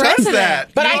who president. does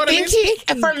that? But I think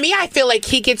for me, I feel like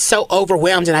he gets so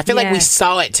overwhelmed, and I feel like we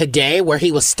saw it today where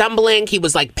he was stumbling. He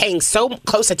was like paying so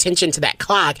close attention to that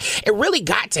clock. It really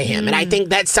got to him. And I think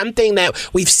that's something that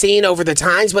we've seen over the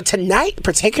times. But tonight,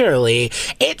 particularly,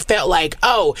 it felt like,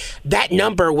 oh, that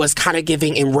number was kind of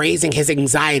giving and raising his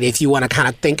anxiety, if you want to kind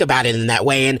of think about it in that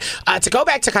way. And to go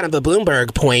back to kind of the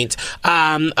Bloomberg point,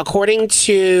 according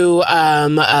to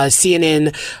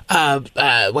CNN,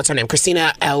 what's her name?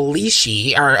 Christina Alici,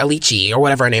 or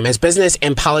whatever her name is, business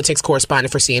and politics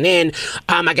correspondent for CNN.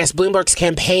 I guess Bloomberg's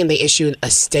campaign, they issued a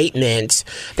statement.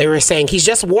 They were saying, he's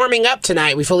just warming up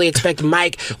tonight. We fully expect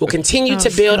Mike will continue to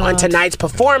build on tonight's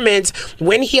performance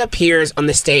when he appears on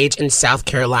the stage in South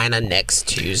Carolina next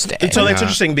Tuesday. And so that's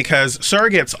interesting because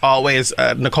surrogates always,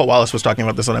 Nicole Wallace was talking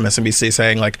about this on MSNBC,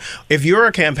 saying, like, if you're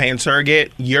a campaign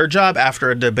surrogate, your job after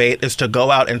a debate is to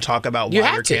go out and talk about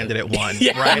why your candidate won.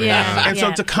 Right? And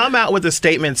so to come out with a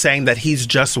statement saying that he's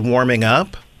just warming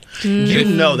up, you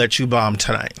know that you bombed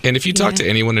tonight. And if you talk to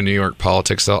anyone in New York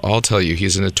politics, I'll tell you,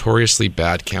 he's a notoriously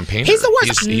bad campaigner. He's the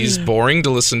worst. He's boring to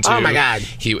listen to. Oh, my God.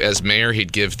 As mayor,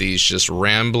 he'd give these just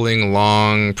rambling,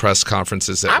 long press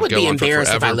conferences that would go on for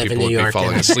forever. If I live People in New would York, be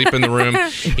falling asleep in the room.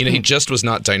 He just was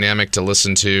not dynamic to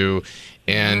listen to.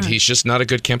 And he's just not a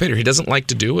good campaigner. He doesn't like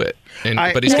to do it.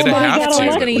 But he's going to have to.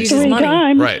 He's going to use his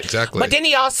money. Right, exactly. But didn't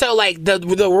he also, like, the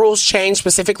rules change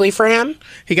specifically for him?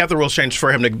 He got the rules changed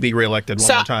for him to be reelected one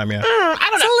more time, yeah. I don't know.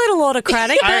 It's a little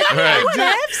autocratic.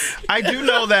 I do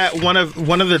know that one of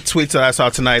the tweets that I saw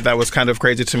tonight that was kind of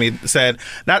crazy to me said,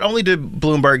 not only did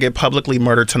Bloomberg get publicly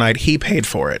murdered tonight, he paid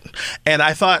for it. And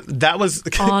I thought that was,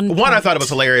 one, I thought it was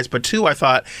hilarious, but two, I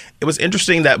thought it was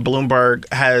interesting that Bloomberg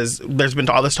there's been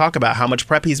all this talk about how much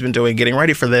prep he's been doing, getting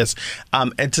ready for this,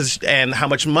 and how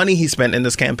much money he spent in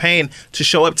this campaign to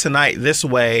show up tonight this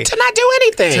way. To not do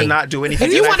anything.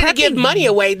 If you wanted to give money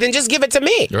away, then just give it to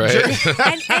me. Right.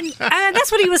 and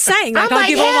that's what he was saying. Like, I'll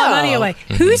give all my money away.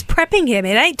 Who's prepping him?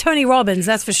 It ain't Tony Robbins,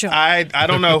 that's for sure. I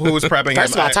don't know who's prepping him.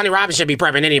 First of all, Tony Robbins should be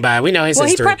prepping anybody. We know his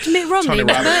history. Well, he prepped Mitt Romney. In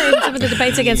some of the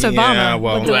debates against Obama. Yeah,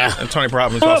 well, Tony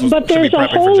Robbins also but should be there's a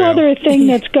prepping for whole jail. other thing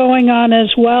that's going on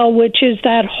as well, which is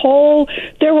that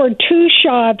there were two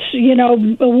shots,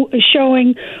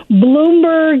 showing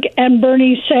Bloomberg and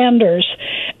Bernie Sanders.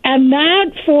 And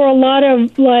that, for a lot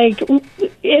of, like,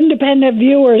 independent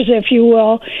viewers, if you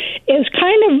will, is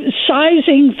kind of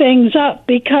sizing things up,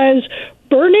 because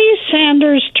Bernie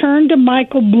Sanders turned to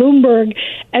Michael Bloomberg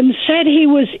and said he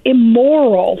was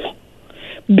immoral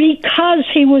because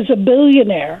he was a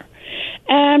billionaire.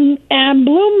 And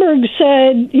Bloomberg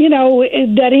said,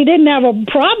 that he didn't have a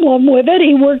problem with it.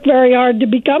 He worked very hard to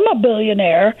become a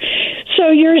billionaire. So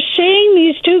you're seeing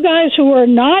these two guys who are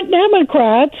not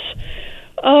Democrats,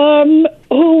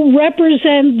 who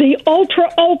represent the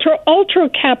ultra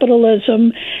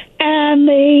capitalism and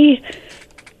the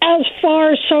as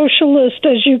far socialist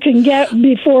as you can get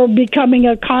before becoming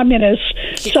a communist.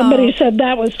 Somebody said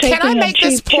that was taking a cheap shot. Can I make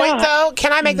this point, though?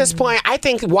 Can I make this point? I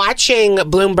think watching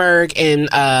Bloomberg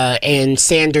and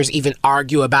Sanders even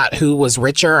argue about who was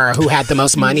richer or who had the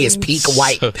most money is peak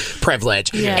white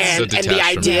privilege. Yes. And the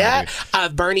idea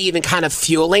of Bernie even kind of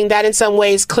fueling that in some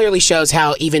ways clearly shows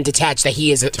how even detached that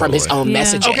he is from his own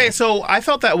messaging. Okay, so I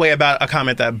felt that way about a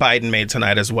comment that Biden made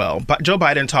tonight as well. But Joe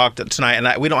Biden talked tonight,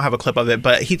 and we don't have a clip of it,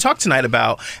 but he talked tonight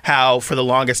about how for the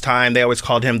longest time they always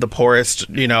called him the poorest,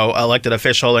 elected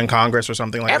official in Congress or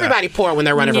something like Everybody poor when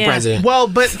they're running for president. Well,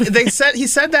 but he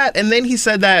said that, and then he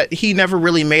said that he never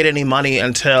really made any money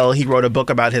until he wrote a book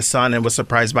about his son and was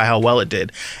surprised by how well it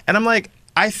did. And I'm like,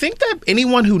 I think that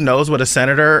anyone who knows what a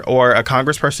senator or a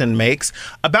congressperson makes,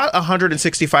 about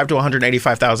 $165,000 to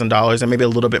 $185,000, and maybe a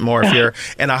little bit more if you're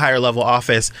in a higher level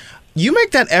office, you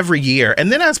make that every year.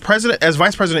 And then as vice president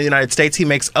of the United States, he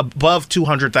makes above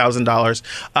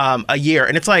 $200,000 a year.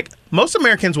 And it's like, most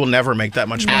Americans will never make that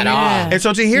much money. At all. And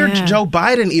so to hear Joe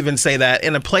Biden even say that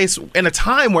in a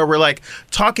time where we're like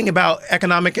talking about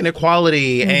economic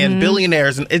inequality and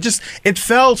billionaires, and it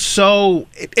felt so,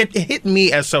 it hit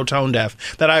me as so tone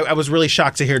deaf that I was really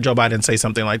shocked to hear Joe Biden say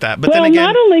something like that. But well, then again,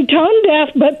 not only tone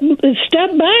deaf, but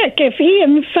step back. If he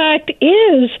in fact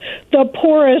is the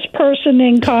poorest person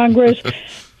in Congress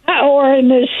or in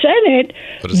the Senate,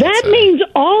 that means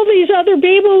all these other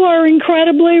people are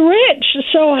incredibly rich.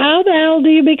 So how the hell do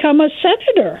you become a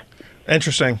senator?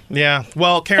 Interesting. Yeah.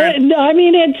 Well, Karen. I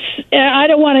mean, I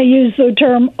don't want to use the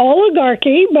term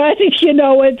oligarchy, but, it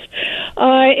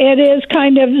is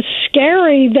kind of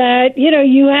scary that,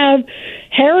 you have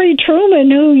Harry Truman,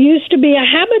 who used to be a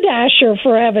haberdasher,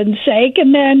 for heaven's sake,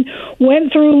 and then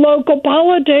went through local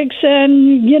politics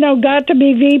and, got to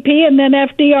be VP, and then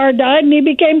FDR died and he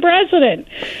became president.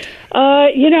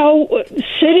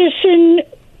 Citizen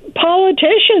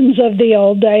politicians of the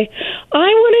old day. I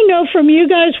want to know from you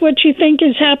guys what you think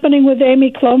is happening with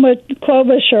Amy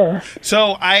Klobuchar.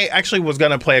 So I actually was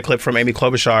going to play a clip from Amy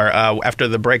Klobuchar after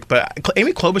the break, but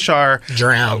Amy Klobuchar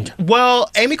drowned.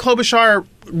 Well, Amy Klobuchar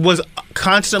was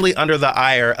constantly under the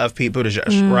ire of Pete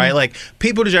Buttigieg, right? Like,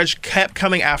 Pete Buttigieg kept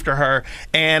coming after her,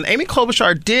 and Amy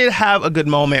Klobuchar did have a good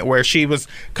moment where she was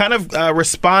kind of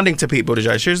responding to Pete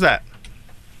Buttigieg. Here's that.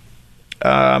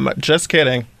 Just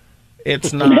kidding.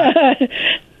 It's not.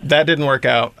 That didn't work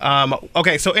out.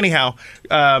 Okay, so anyhow,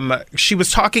 she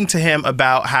was talking to him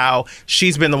about how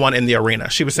she's been the one in the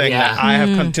arena. She was saying that I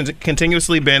have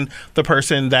continuously been the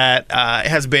person that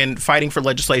has been fighting for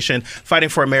legislation, fighting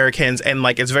for Americans, and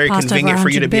like it's very convenient for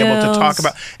you to be able to talk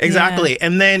about. Exactly. Yeah.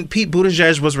 And then Pete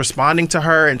Buttigieg was responding to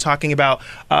her and talking about,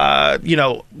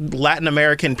 Latin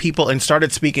American people and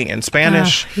started speaking in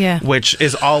Spanish, which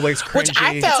is always cringy. Which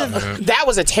I felt that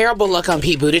was a terrible look on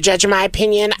Pete Buttigieg, in my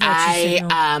opinion.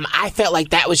 I felt like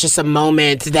that was just a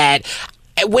moment that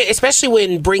especially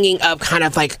when bringing up kind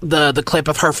of like the clip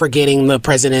of her forgetting the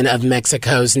president of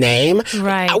Mexico's name.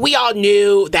 Right. We all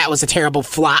knew that was a terrible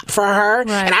flop for her.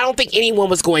 Right. And I don't think anyone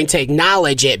was going to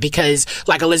acknowledge it because,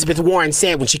 like Elizabeth Warren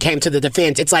said when she came to the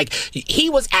defense, it's like he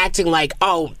was acting like,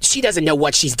 oh, she doesn't know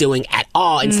what she's doing at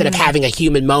all instead of having a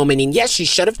human moment. And yes, she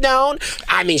should have known.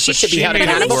 I mean, she should be held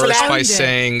accountable for that. By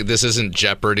saying this isn't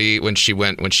Jeopardy when she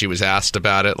was asked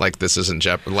about it, like this isn't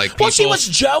Jeopardy. Like, well, she was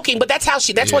joking, but that's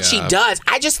what she does.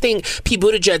 I just think Pete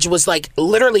Buttigieg was like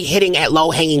literally hitting at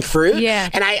low hanging fruit. Yeah.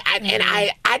 And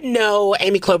I know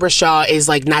Amy Klobuchar is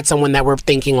like not someone that we're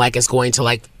thinking like is going to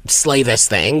like slay this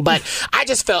thing, but I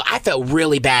felt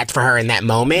really bad for her in that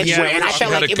moment. Yeah, and I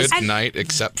felt had like a good night,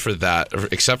 except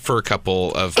for a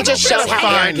couple of. It just showed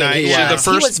how arrogant he was.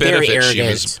 The first bit of it,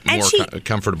 arrogant. she was more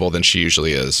comfortable than she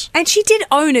usually is. And she did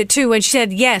own it too when she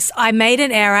said, "Yes, I made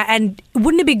an error." And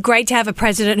wouldn't it be great to have a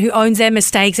president who owns their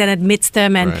mistakes and admits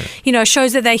them, and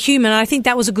shows that they're human? And I think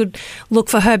that was a good look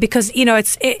for her because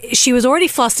she was already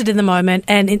flustered in the moment,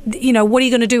 and what are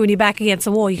you going to do when you're back against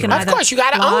the wall? You can of course you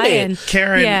got to own it,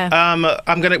 Karen.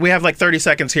 Yeah. We have like 30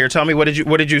 seconds here. Tell me, what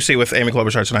did you see with Amy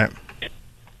Klobuchar tonight?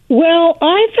 Well,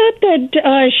 I thought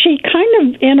that she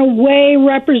kind of, in a way,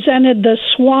 represented the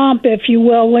swamp, if you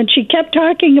will, when she kept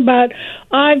talking about,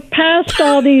 I've passed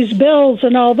all these bills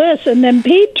and all this, and then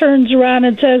Pete turns around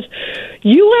and says,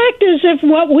 you act as if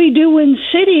what we do in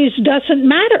cities doesn't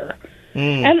matter.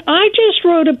 And I just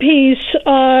wrote a piece,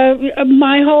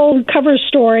 my whole cover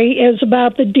story is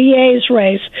about the DA's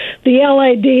race, the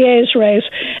LA DA's race,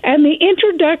 and the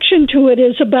introduction to it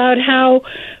is about how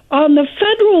on the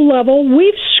federal level,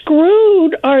 we've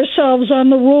screwed ourselves on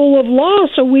the rule of law,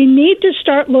 so we need to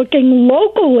start looking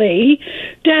locally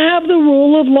to have the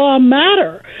rule of law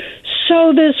matter.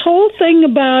 So this whole thing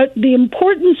about the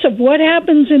importance of what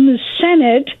happens in the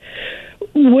Senate,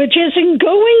 which isn't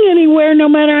going anywhere no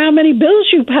matter how many bills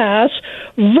you pass,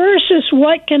 versus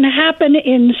what can happen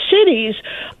in cities,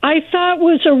 I thought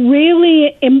was a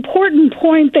really important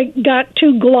point that got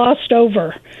too glossed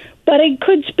over. But it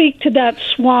could speak to that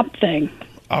swamp thing.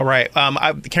 All right.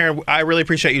 Karen, I really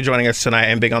appreciate you joining us tonight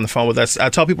and being on the phone with us.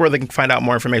 Tell people where they can find out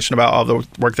more information about all the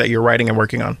work that you're writing and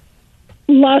working on.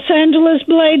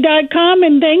 LosAngelesBlade.com,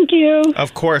 and thank you.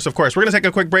 Of course. We're going to take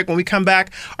a quick break. When we come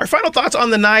back, our final thoughts on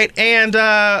the night, and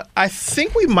I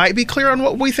think we might be clear on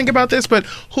what we think about this, but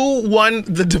who won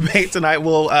the debate tonight,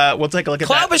 we'll take a look at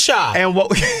Klobuchar. that. And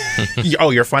what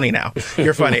oh, you're funny now.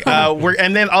 You're funny.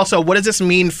 And then also, what does this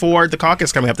mean for the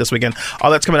caucus coming up this weekend?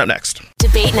 All that's coming up next.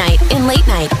 Debate night in Late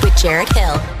Night with Jared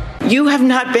Hill. You have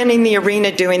not been in the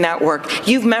arena doing that work.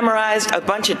 You've memorized a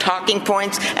bunch of talking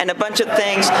points and a bunch of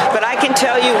things, but I can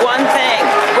tell you one thing.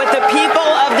 What the people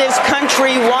of this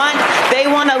country want, they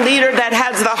want a leader that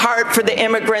has the heart for the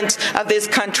immigrants of this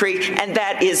country, and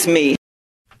that is me.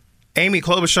 Amy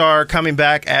Klobuchar coming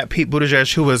back at Pete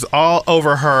Buttigieg, who was all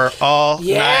over her all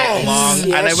night long. Yes,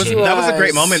 and that was a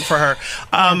great moment for her.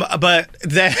 But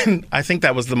then I think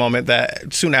that was the moment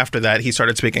that soon after that he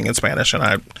started speaking in Spanish, and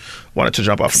I wanted to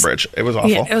jump off a bridge. It was awful.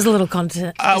 Yeah, it was a little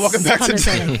content. Welcome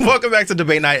back to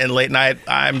Debate Night and Late Night.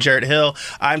 I'm Jared Hill.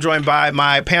 I'm joined by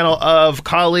my panel of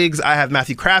colleagues. I have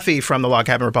Matthew Craffey from the Log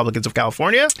Cabin Republicans of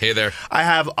California. Hey there. I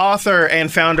have author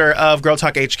and founder of Girl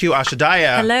Talk HQ, Asha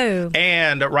Daya. Hello.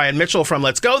 And Ryan Mitchell from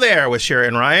Let's Go There with Shira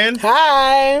and Ryan.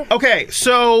 Hi. Okay,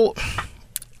 so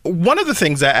one of the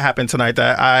things that happened tonight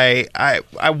that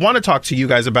I want to talk to you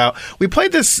guys about, we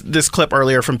played this clip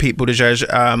earlier from Pete Buttigieg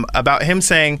about him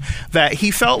saying that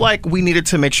he felt like we needed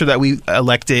to make sure that we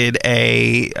elected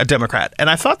a Democrat. And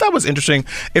I thought that was interesting.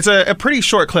 It's a pretty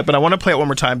short clip, and I want to play it one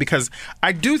more time because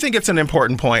I do think it's an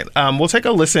important point. We'll take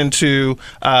a listen to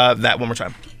that one more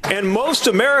time. And most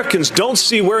Americans don't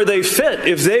see where they fit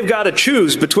if they've got to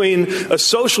choose between a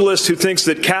socialist who thinks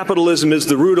that capitalism is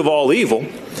the root of all evil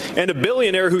and a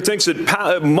billionaire who thinks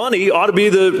that money ought to be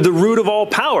the root of all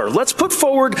power. Let's put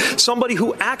forward somebody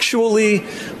who actually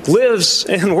lives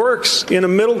and works in a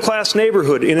middle-class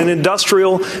neighborhood in an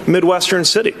industrial Midwestern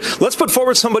city. Let's put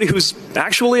forward somebody who's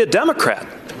actually a Democrat.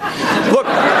 Look.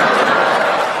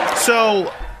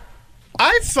 So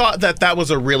I thought that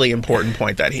was a really important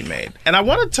point that he made. And I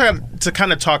wanted to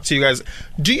kind of talk to you guys.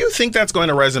 Do you think that's going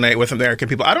to resonate with American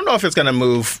people? I don't know if it's going to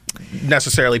move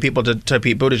necessarily people to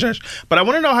Pete Buttigieg, but I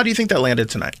want to know, how do you think that landed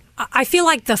tonight? I feel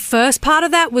like the first part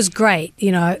of that was great,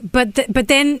 but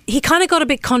then he kind of got a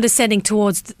bit condescending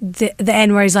towards the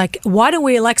end where he's like, why don't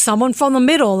we elect someone from the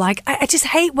middle? Like, I just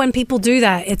hate when people do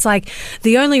that. It's like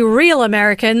the only real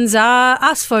Americans are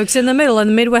us folks in the middle in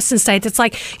the Midwestern states. It's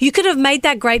like you could have made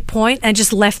that great point and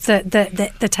just left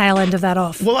the tail end of that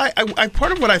off. Well, I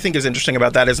part of what I think is interesting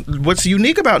about that is what's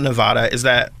unique about Nevada is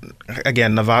that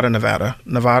Again, Nevada.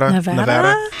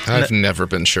 I've never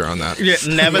been sure on that. Yeah,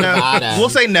 Nevada. We'll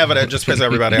say Nevada just to piss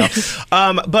everybody off.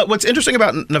 But what's interesting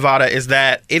about Nevada is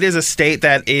that it is a state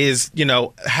that is,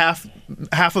 half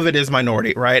of it is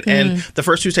minority, right? And the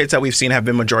first 2 states that we've seen have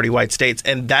been majority white states,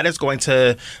 and that is going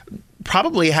to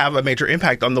probably have a major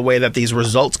impact on the way that these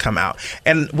results come out.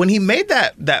 And when he made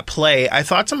that play, I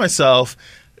thought to myself,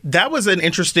 that was an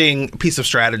interesting piece of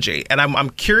strategy, and I'm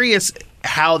curious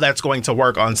how that's going to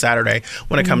work on Saturday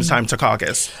when it comes time to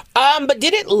caucus. But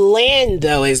did it land,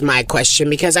 though, is my question,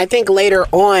 because I think later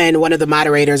on, one of the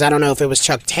moderators, I don't know if it was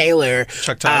Chuck Taylor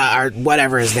or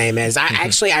whatever his name is.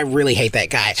 I really hate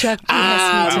that guy. Chuck,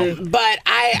 but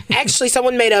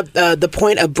someone made up the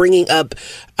point of bringing up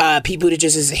Pete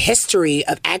Buttigieg's history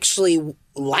of actually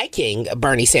liking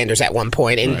Bernie Sanders at one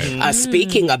point and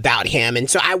speaking about him. And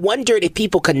so I wondered if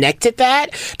people connected that,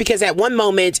 because at one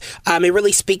moment, it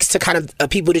really speaks to kind of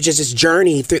Pete Buttigieg's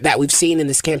journey that we've seen in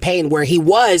this campaign, where he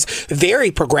was very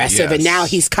progressive and now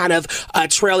he's kind of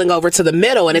trailing over to the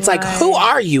middle. And it's like, who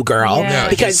are you, girl? Yeah.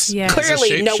 Because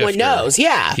clearly no one knows.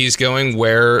 Yeah. He's going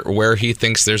where he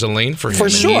thinks there's a lane for him. For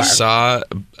sure. He saw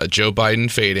Joe Biden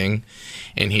fading,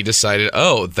 and he decided,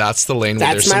 that's the lane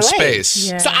where there's some space.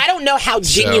 Yeah. So I don't know how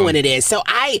genuine it is. So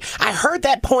I heard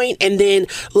that point, and then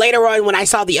later on when I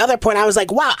saw the other point, I was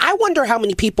like, wow, I wonder how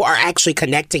many people are actually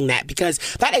connecting that, because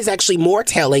that is actually more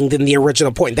telling than the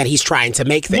original point that he's trying to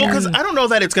make there. Well, because I don't know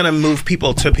that it's going to move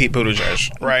people to Pete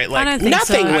Buttigieg, right? I don't think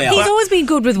nothing so. will. He's always been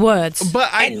good with words.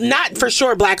 And not for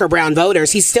sure black or brown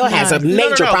voters. He still has a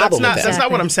major problem with that. That's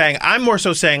not what I'm saying. I'm more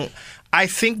so saying I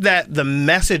think that the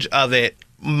message of it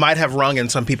might have rung in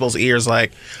some people's ears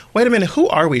like, wait a minute, who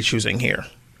are we choosing here?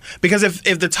 Because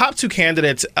if the top 2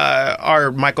 candidates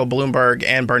are Michael Bloomberg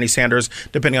and Bernie Sanders,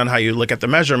 depending on how you look at the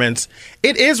measurements,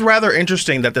 it is rather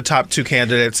interesting that the top 2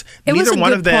 candidates, neither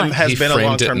one of them has been a long-term. He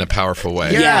framed it in a powerful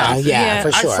way. Yeah,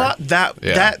 for sure. I thought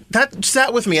that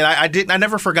sat with me, and I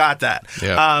never forgot that.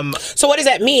 Yeah. So what does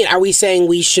that mean? Are we saying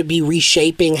we should be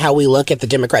reshaping how we look at the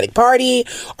Democratic Party,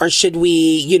 or should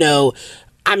we,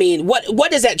 I mean, what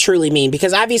does that truly mean?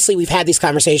 Because obviously we've had these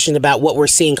conversations about what we're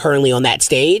seeing currently on that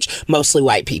stage, mostly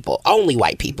white people, only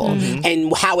white people,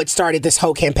 and how it started, this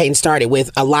whole campaign started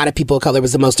with a lot of people of color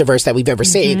was the most diverse that we've ever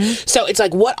seen. So it's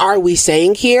like, what are we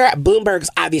saying here? Bloomberg's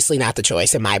obviously not the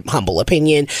choice, in my humble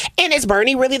opinion. And is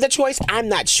Bernie really the choice? I'm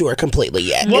not sure completely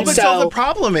yet. Well, but so the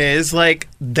problem is,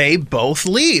 they both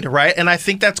lead, right? And I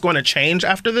think that's going to change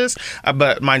after this.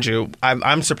 But mind you,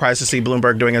 I'm surprised to see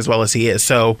Bloomberg doing as well as he is.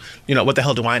 So, what the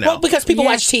hell do I know? Well, because people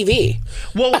watch TV.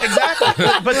 Well, exactly.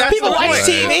 But that's people watch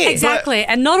TV. Exactly.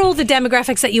 And not all the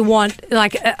demographics that you want.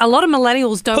 Like, a lot of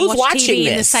millennials don't watch TV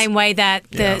in the same way that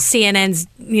the CNN's,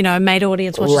 main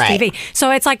audience watches TV. So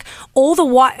it's like all the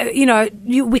white,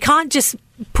 we can't just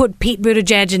put Pete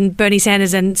Buttigieg and Bernie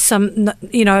Sanders and some,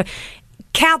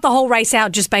 count the whole race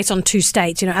out just based on 2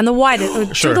 states, and the wider,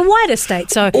 the wider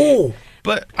states. So.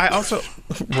 But I also,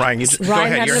 Ryan, go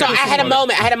ahead. So I had a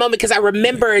moment because I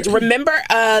remember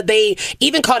they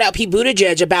even called out Pete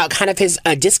Buttigieg about kind of his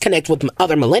disconnect with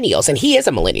other millennials, and he is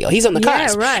a millennial. He's on the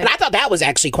cusp. Right. And I thought that was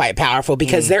actually quite powerful,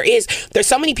 because there's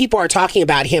so many people are talking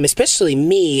about him, especially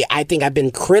me. I think I've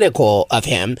been critical of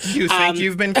him. You think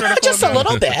you've been critical just of him? A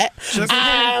little bit.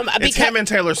 It's him and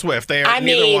Taylor Swift. They are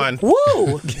neither one.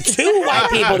 Woo! 2 white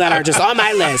people that are just on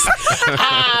my list.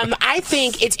 I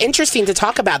think it's interesting to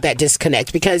talk about that disconnect,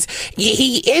 because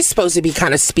he is supposed to be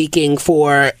kind of speaking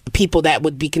for people that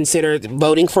would be considered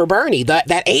voting for Bernie,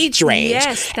 that age range.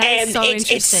 Yes, that's so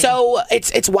interesting.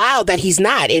 It's wild that he's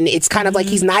not, and it's kind of like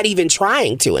he's not even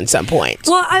trying to in some points.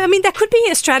 Well, I mean, that could be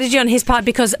a strategy on his part,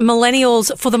 because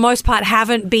millennials, for the most part,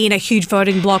 haven't been a huge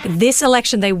voting bloc. This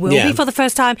election, they will be for the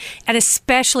first time, and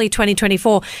especially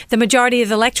 2024. The majority of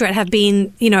the electorate have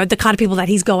been, the kind of people that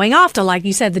he's going after, like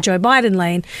you said, the Joe Biden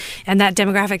lane and that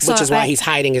demographic. Which is why he's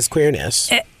hiding his queerness.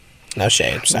 No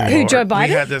shade. Sorry. Who, Joe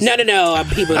Biden? No.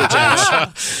 People to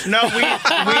judge. No, we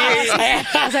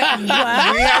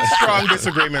have strong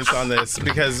disagreements on this,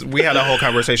 because we had a whole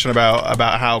conversation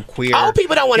about how queer. All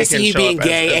people don't want to see you being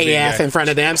gay AF in front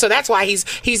of them, so that's why he's.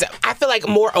 I feel like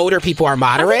more older people are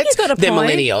moderate than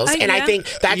millennials, and I think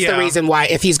that's the reason why,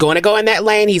 if he's going to go in that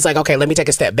lane, he's like, okay, let me take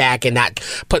a step back and not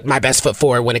put my best foot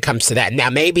forward when it comes to that. Now,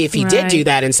 maybe if he did do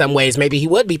that in some ways, maybe he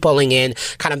would be pulling in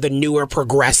kind of the newer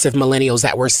progressive millennials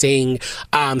that we're seeing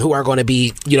voting, who are going to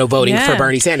be, voting for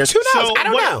Bernie Sanders. Who knows? So I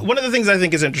don't know. One of the things I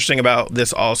think is interesting about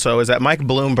this also is that Mike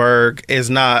Bloomberg is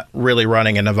not really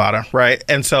running in Nevada, right?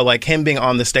 And so like him being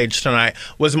on the stage tonight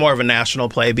was more of a national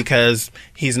play because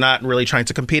he's not really trying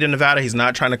to compete in Nevada. He's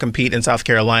not trying to compete in South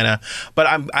Carolina. But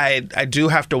I do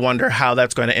have to wonder how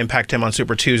that's going to impact him on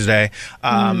Super Tuesday.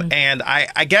 And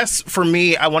I guess for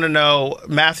me, I want to know,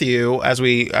 Matthew, as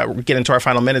we get into our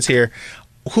final minutes here,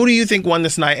 who do you think won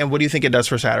this night and what do you think it does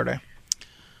for Saturday?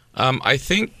 I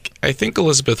think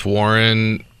Elizabeth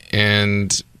Warren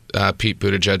and Pete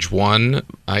Buttigieg won.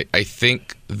 I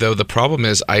think, though, the problem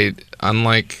is,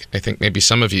 unlike I think maybe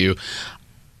some of you,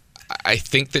 I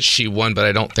think that she won, but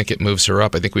I don't think it moves her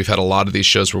up. I think we've had a lot of these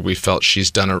shows where we felt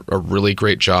she's done a really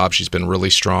great job. She's been really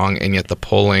strong, and yet the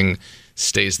polling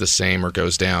stays the same or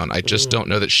goes down. I just don't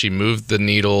know that she moved the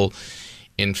needle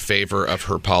in favor of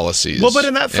her policies. Well, but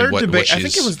in that third debate, I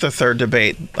think it was the third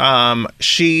debate,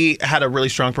 she had a really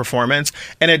strong performance,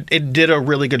 and it did a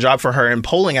really good job for her in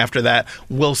polling after that.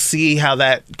 We'll see how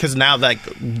that, because now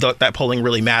that polling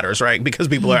really matters, right? Because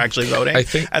people are actually voting, I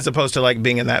think, as opposed to like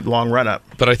being in that long run-up.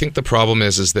 But I think the problem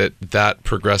is that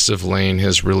progressive lane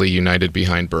has really united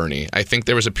behind Bernie. I think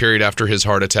there was a period after his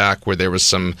heart attack where there was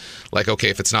some, like, okay,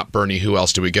 if it's not Bernie, who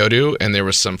else do we go to? And there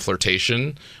was some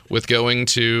flirtation with going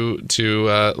to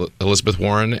Elizabeth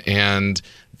Warren, and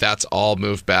that's all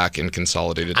moved back and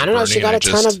consolidated to I don't know. Bernie, She got a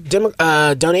ton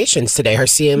of donations today. Her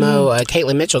CMO,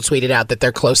 Caitlin Mitchell, tweeted out that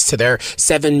they're close to their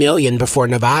 7 million before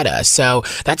Nevada. So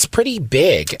that's pretty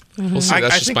big. We'll see.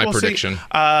 That's just my prediction.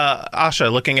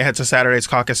 Asha, looking ahead to Saturday's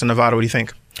caucus in Nevada, what do you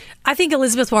think? I think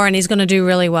Elizabeth Warren is going to do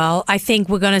really well. I think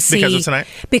we're going to see... Because of tonight?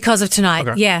 Because of tonight,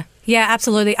 okay. Yeah. Yeah,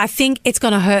 absolutely. I think it's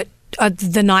going to hurt...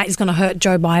 the night is going to hurt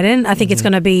Joe Biden. I think it's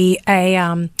going to be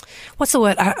a what's the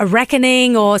word? A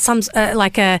reckoning or some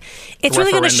it's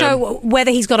really going to show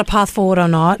whether he's got a path forward or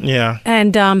not. Yeah,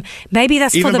 and maybe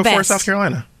that's even for the before best. South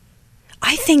Carolina.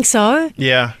 I think so.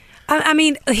 Yeah. I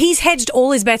mean, he's hedged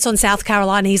all his bets on South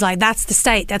Carolina. He's like, that's the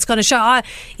state that's going to show. I'm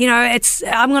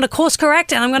going to course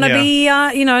correct and I'm going to be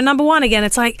number one again.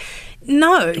 It's like,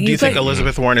 no. Do you think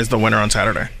Elizabeth Warren is the winner on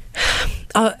Saturday?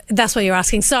 Oh, that's what you're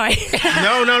asking. Sorry.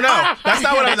 No. That's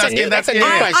not what I'm asking. That's a new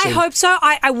question. I hope so.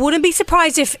 I wouldn't be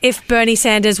surprised if Bernie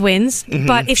Sanders wins,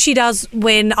 but if she does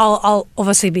win, I'll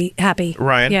obviously be happy.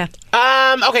 Ryan? Yeah.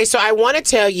 Okay, so I want to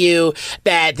tell you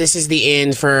that this is the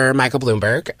end for Michael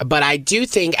Bloomberg, but I do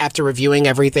think after reviewing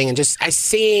everything and just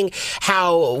seeing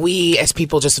how we as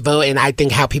people just vote, and I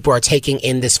think how people are taking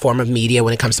in this form of media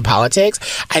when it comes to politics,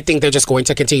 I think they're just going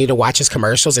to continue to watch his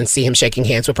commercials and see him shaking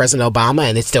hands with President Obama,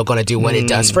 and it's still going to do what it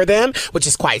does for them, which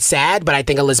is quite sad. But I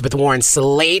think Elizabeth Warren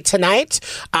slayed tonight,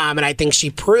 and I think she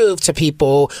proved to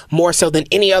people more so than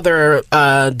any other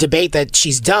debate that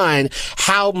she's done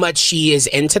how much she is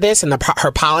into this and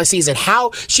her policies and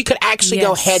how she could actually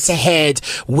go head to head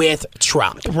with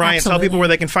Trump. Ryan, tell people where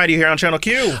they can find you here on Channel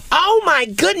Q. Oh my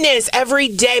goodness. Every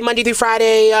day, Monday through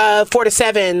Friday, 4 to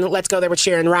 7. Let's Go There with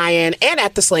Sharon Ryan and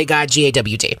at The Slate God,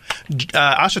 GAWD.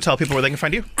 Asha, tell people where they can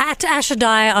find you. At Asha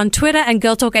Dyer on Twitter and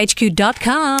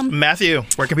girltalkhq.com. Matthew,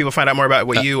 where can people find out more about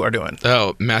what you are doing?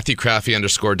 Matthew Craffey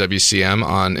 _WCM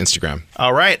on Instagram.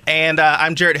 All right. And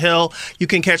I'm Jarrett Hill. You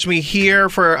can catch me here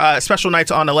for special nights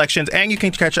on elections, and you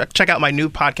can check out my new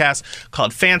podcast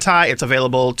called Fanti. It's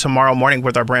available tomorrow morning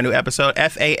with our brand new episode,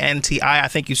 FANTI. I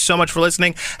thank you so much for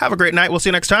listening. Have a great night. We'll see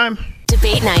you next time.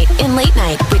 Debate Night in Late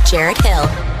Night with Jarrett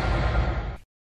Hill.